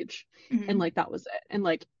my age. And Mhm. like that was it. And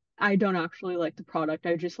like I don't actually like the product.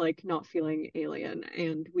 I just like not feeling alien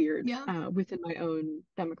and weird Yeah. within my own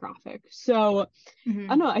demographic. So I don't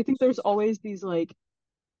Mhm. know. I think there's always these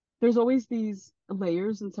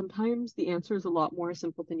layers, and sometimes the answer is a lot more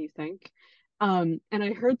simple than you think. And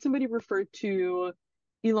I heard somebody refer to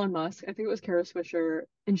Elon Musk, I think it was Kara Swisher,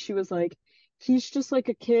 and she was like, he's just like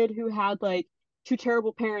a kid who had like two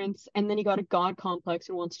terrible parents, and then he got a God complex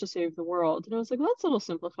and wants to save the world. And I was like, well, that's a little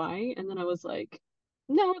simplifying. And then I was like,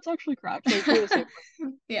 no, it's actually correct. Like you're the same.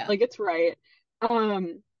 Yeah. Like it's right.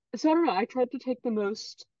 Um, so I don't know. I tried to take the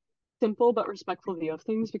most simple but respectful view of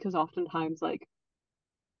things because oftentimes like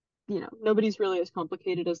nobody's really as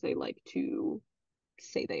complicated as they like to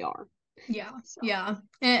say they are. Yeah, So yeah.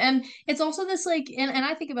 And it's also this like and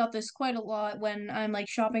I think about this quite a lot when I'm like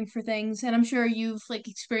shopping for things, and I'm sure you've like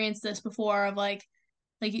experienced this before of like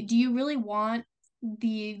do you really want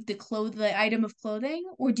the item of clothing,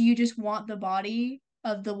 or do you just want the body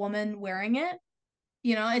of the woman wearing it?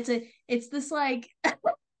 You know, it's this like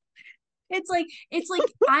it's like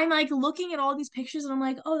I'm like looking at all these pictures and I'm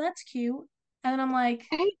like, "Oh, that's cute." And then I'm like,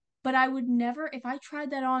 I but I would never, if I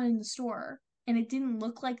tried that on in the store and it didn't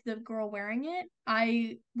look like the girl wearing it,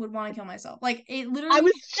 I would want to kill myself. Like it I literally,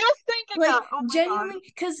 was just thinking like that. Oh my God. genuinely,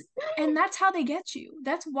 because, and that's how they get you.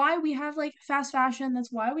 That's why we have like fast fashion.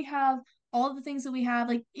 That's why we have all the things that we have.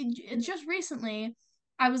 Like just recently,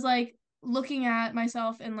 I was like looking at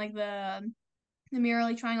myself in like the mirror,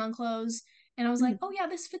 like trying on clothes. And I was like, Mhm. oh yeah,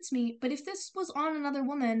 this fits me. But if this was on another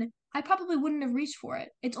woman, I probably wouldn't have reached for it.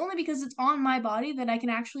 It's only because it's on my body that I can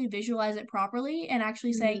actually visualize it properly and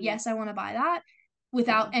actually say, Mm, yes, I want to buy that yeah.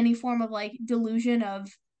 without any form of like delusion of,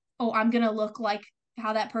 oh, I'm gonna look like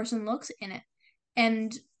how that person looks in it.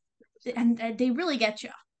 And and they really get you.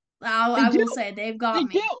 They I do. will say they've got They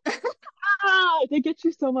do. me. They get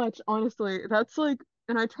you so much, honestly. That's like,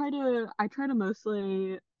 and I try to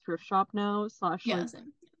mostly thrift shop now slash Yeah, like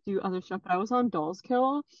same. do other stuff. But I was on Dolls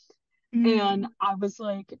Kill, and Mm, I was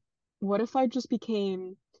like, what if I just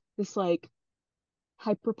became this like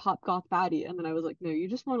hyper pop goth baddie? And then I was like, no, you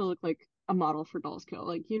just want to look like a model for Dolls Kill.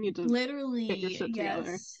 Like you need to get your literally, shit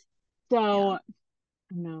together. yes. Yeah, So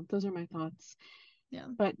no, those are my thoughts. yeah.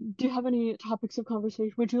 But do you have any topics of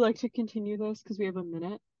conversation? Would you like to continue this? Because we have a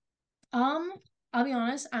minute. Um, I'll be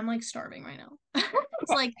honest, I'm like starving right now.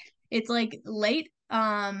 It's Okay. like it's like late.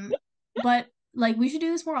 But like we should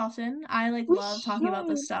do this more often. I like We love talking about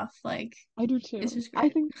this should. stuff. Like I do it's too. just I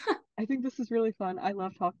great. think I think this is really fun. I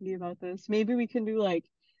love talking to you about this. Maybe we can do like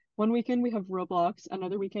one weekend we have Roblox,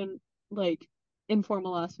 another weekend like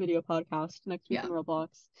informal ass video podcast, next Yeah. weekend Roblox.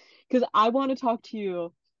 Because I want to talk to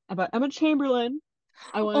you about Emma Chamberlain.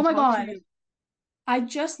 I Oh want to my talk to God. you. I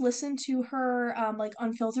just listened to her like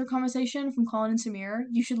unfiltered conversation from Colin and Samir.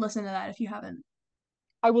 You should listen to that if you haven't.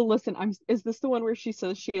 I will listen. Is this the one where she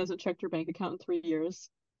says she hasn't checked her bank account in 3 years?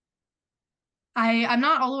 I'm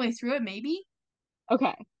not all the way through it, maybe.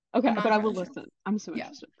 Okay. Okay, I'm not but I will entirely sure. listen. I'm so Yeah.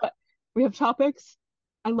 interested. But we have topics.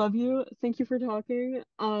 I love you. Thank you for talking.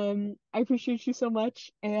 I appreciate you so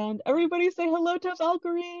much. And everybody say hello to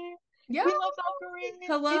Valkyrie. Yeah. We love Valkyrie.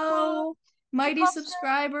 Hello, We mighty popped her.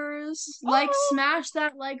 subscribers. Like, Oh, smash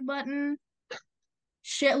that like button.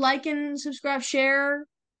 Share, like and subscribe, share,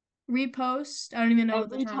 repost. I don't even know what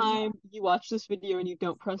the every terms time are. you watch this video and you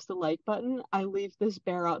don't press the like button, I leave this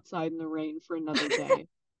bear outside in the rain for another day.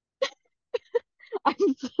 I'm,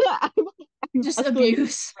 I'm, I'm Just escalating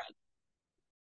abuse.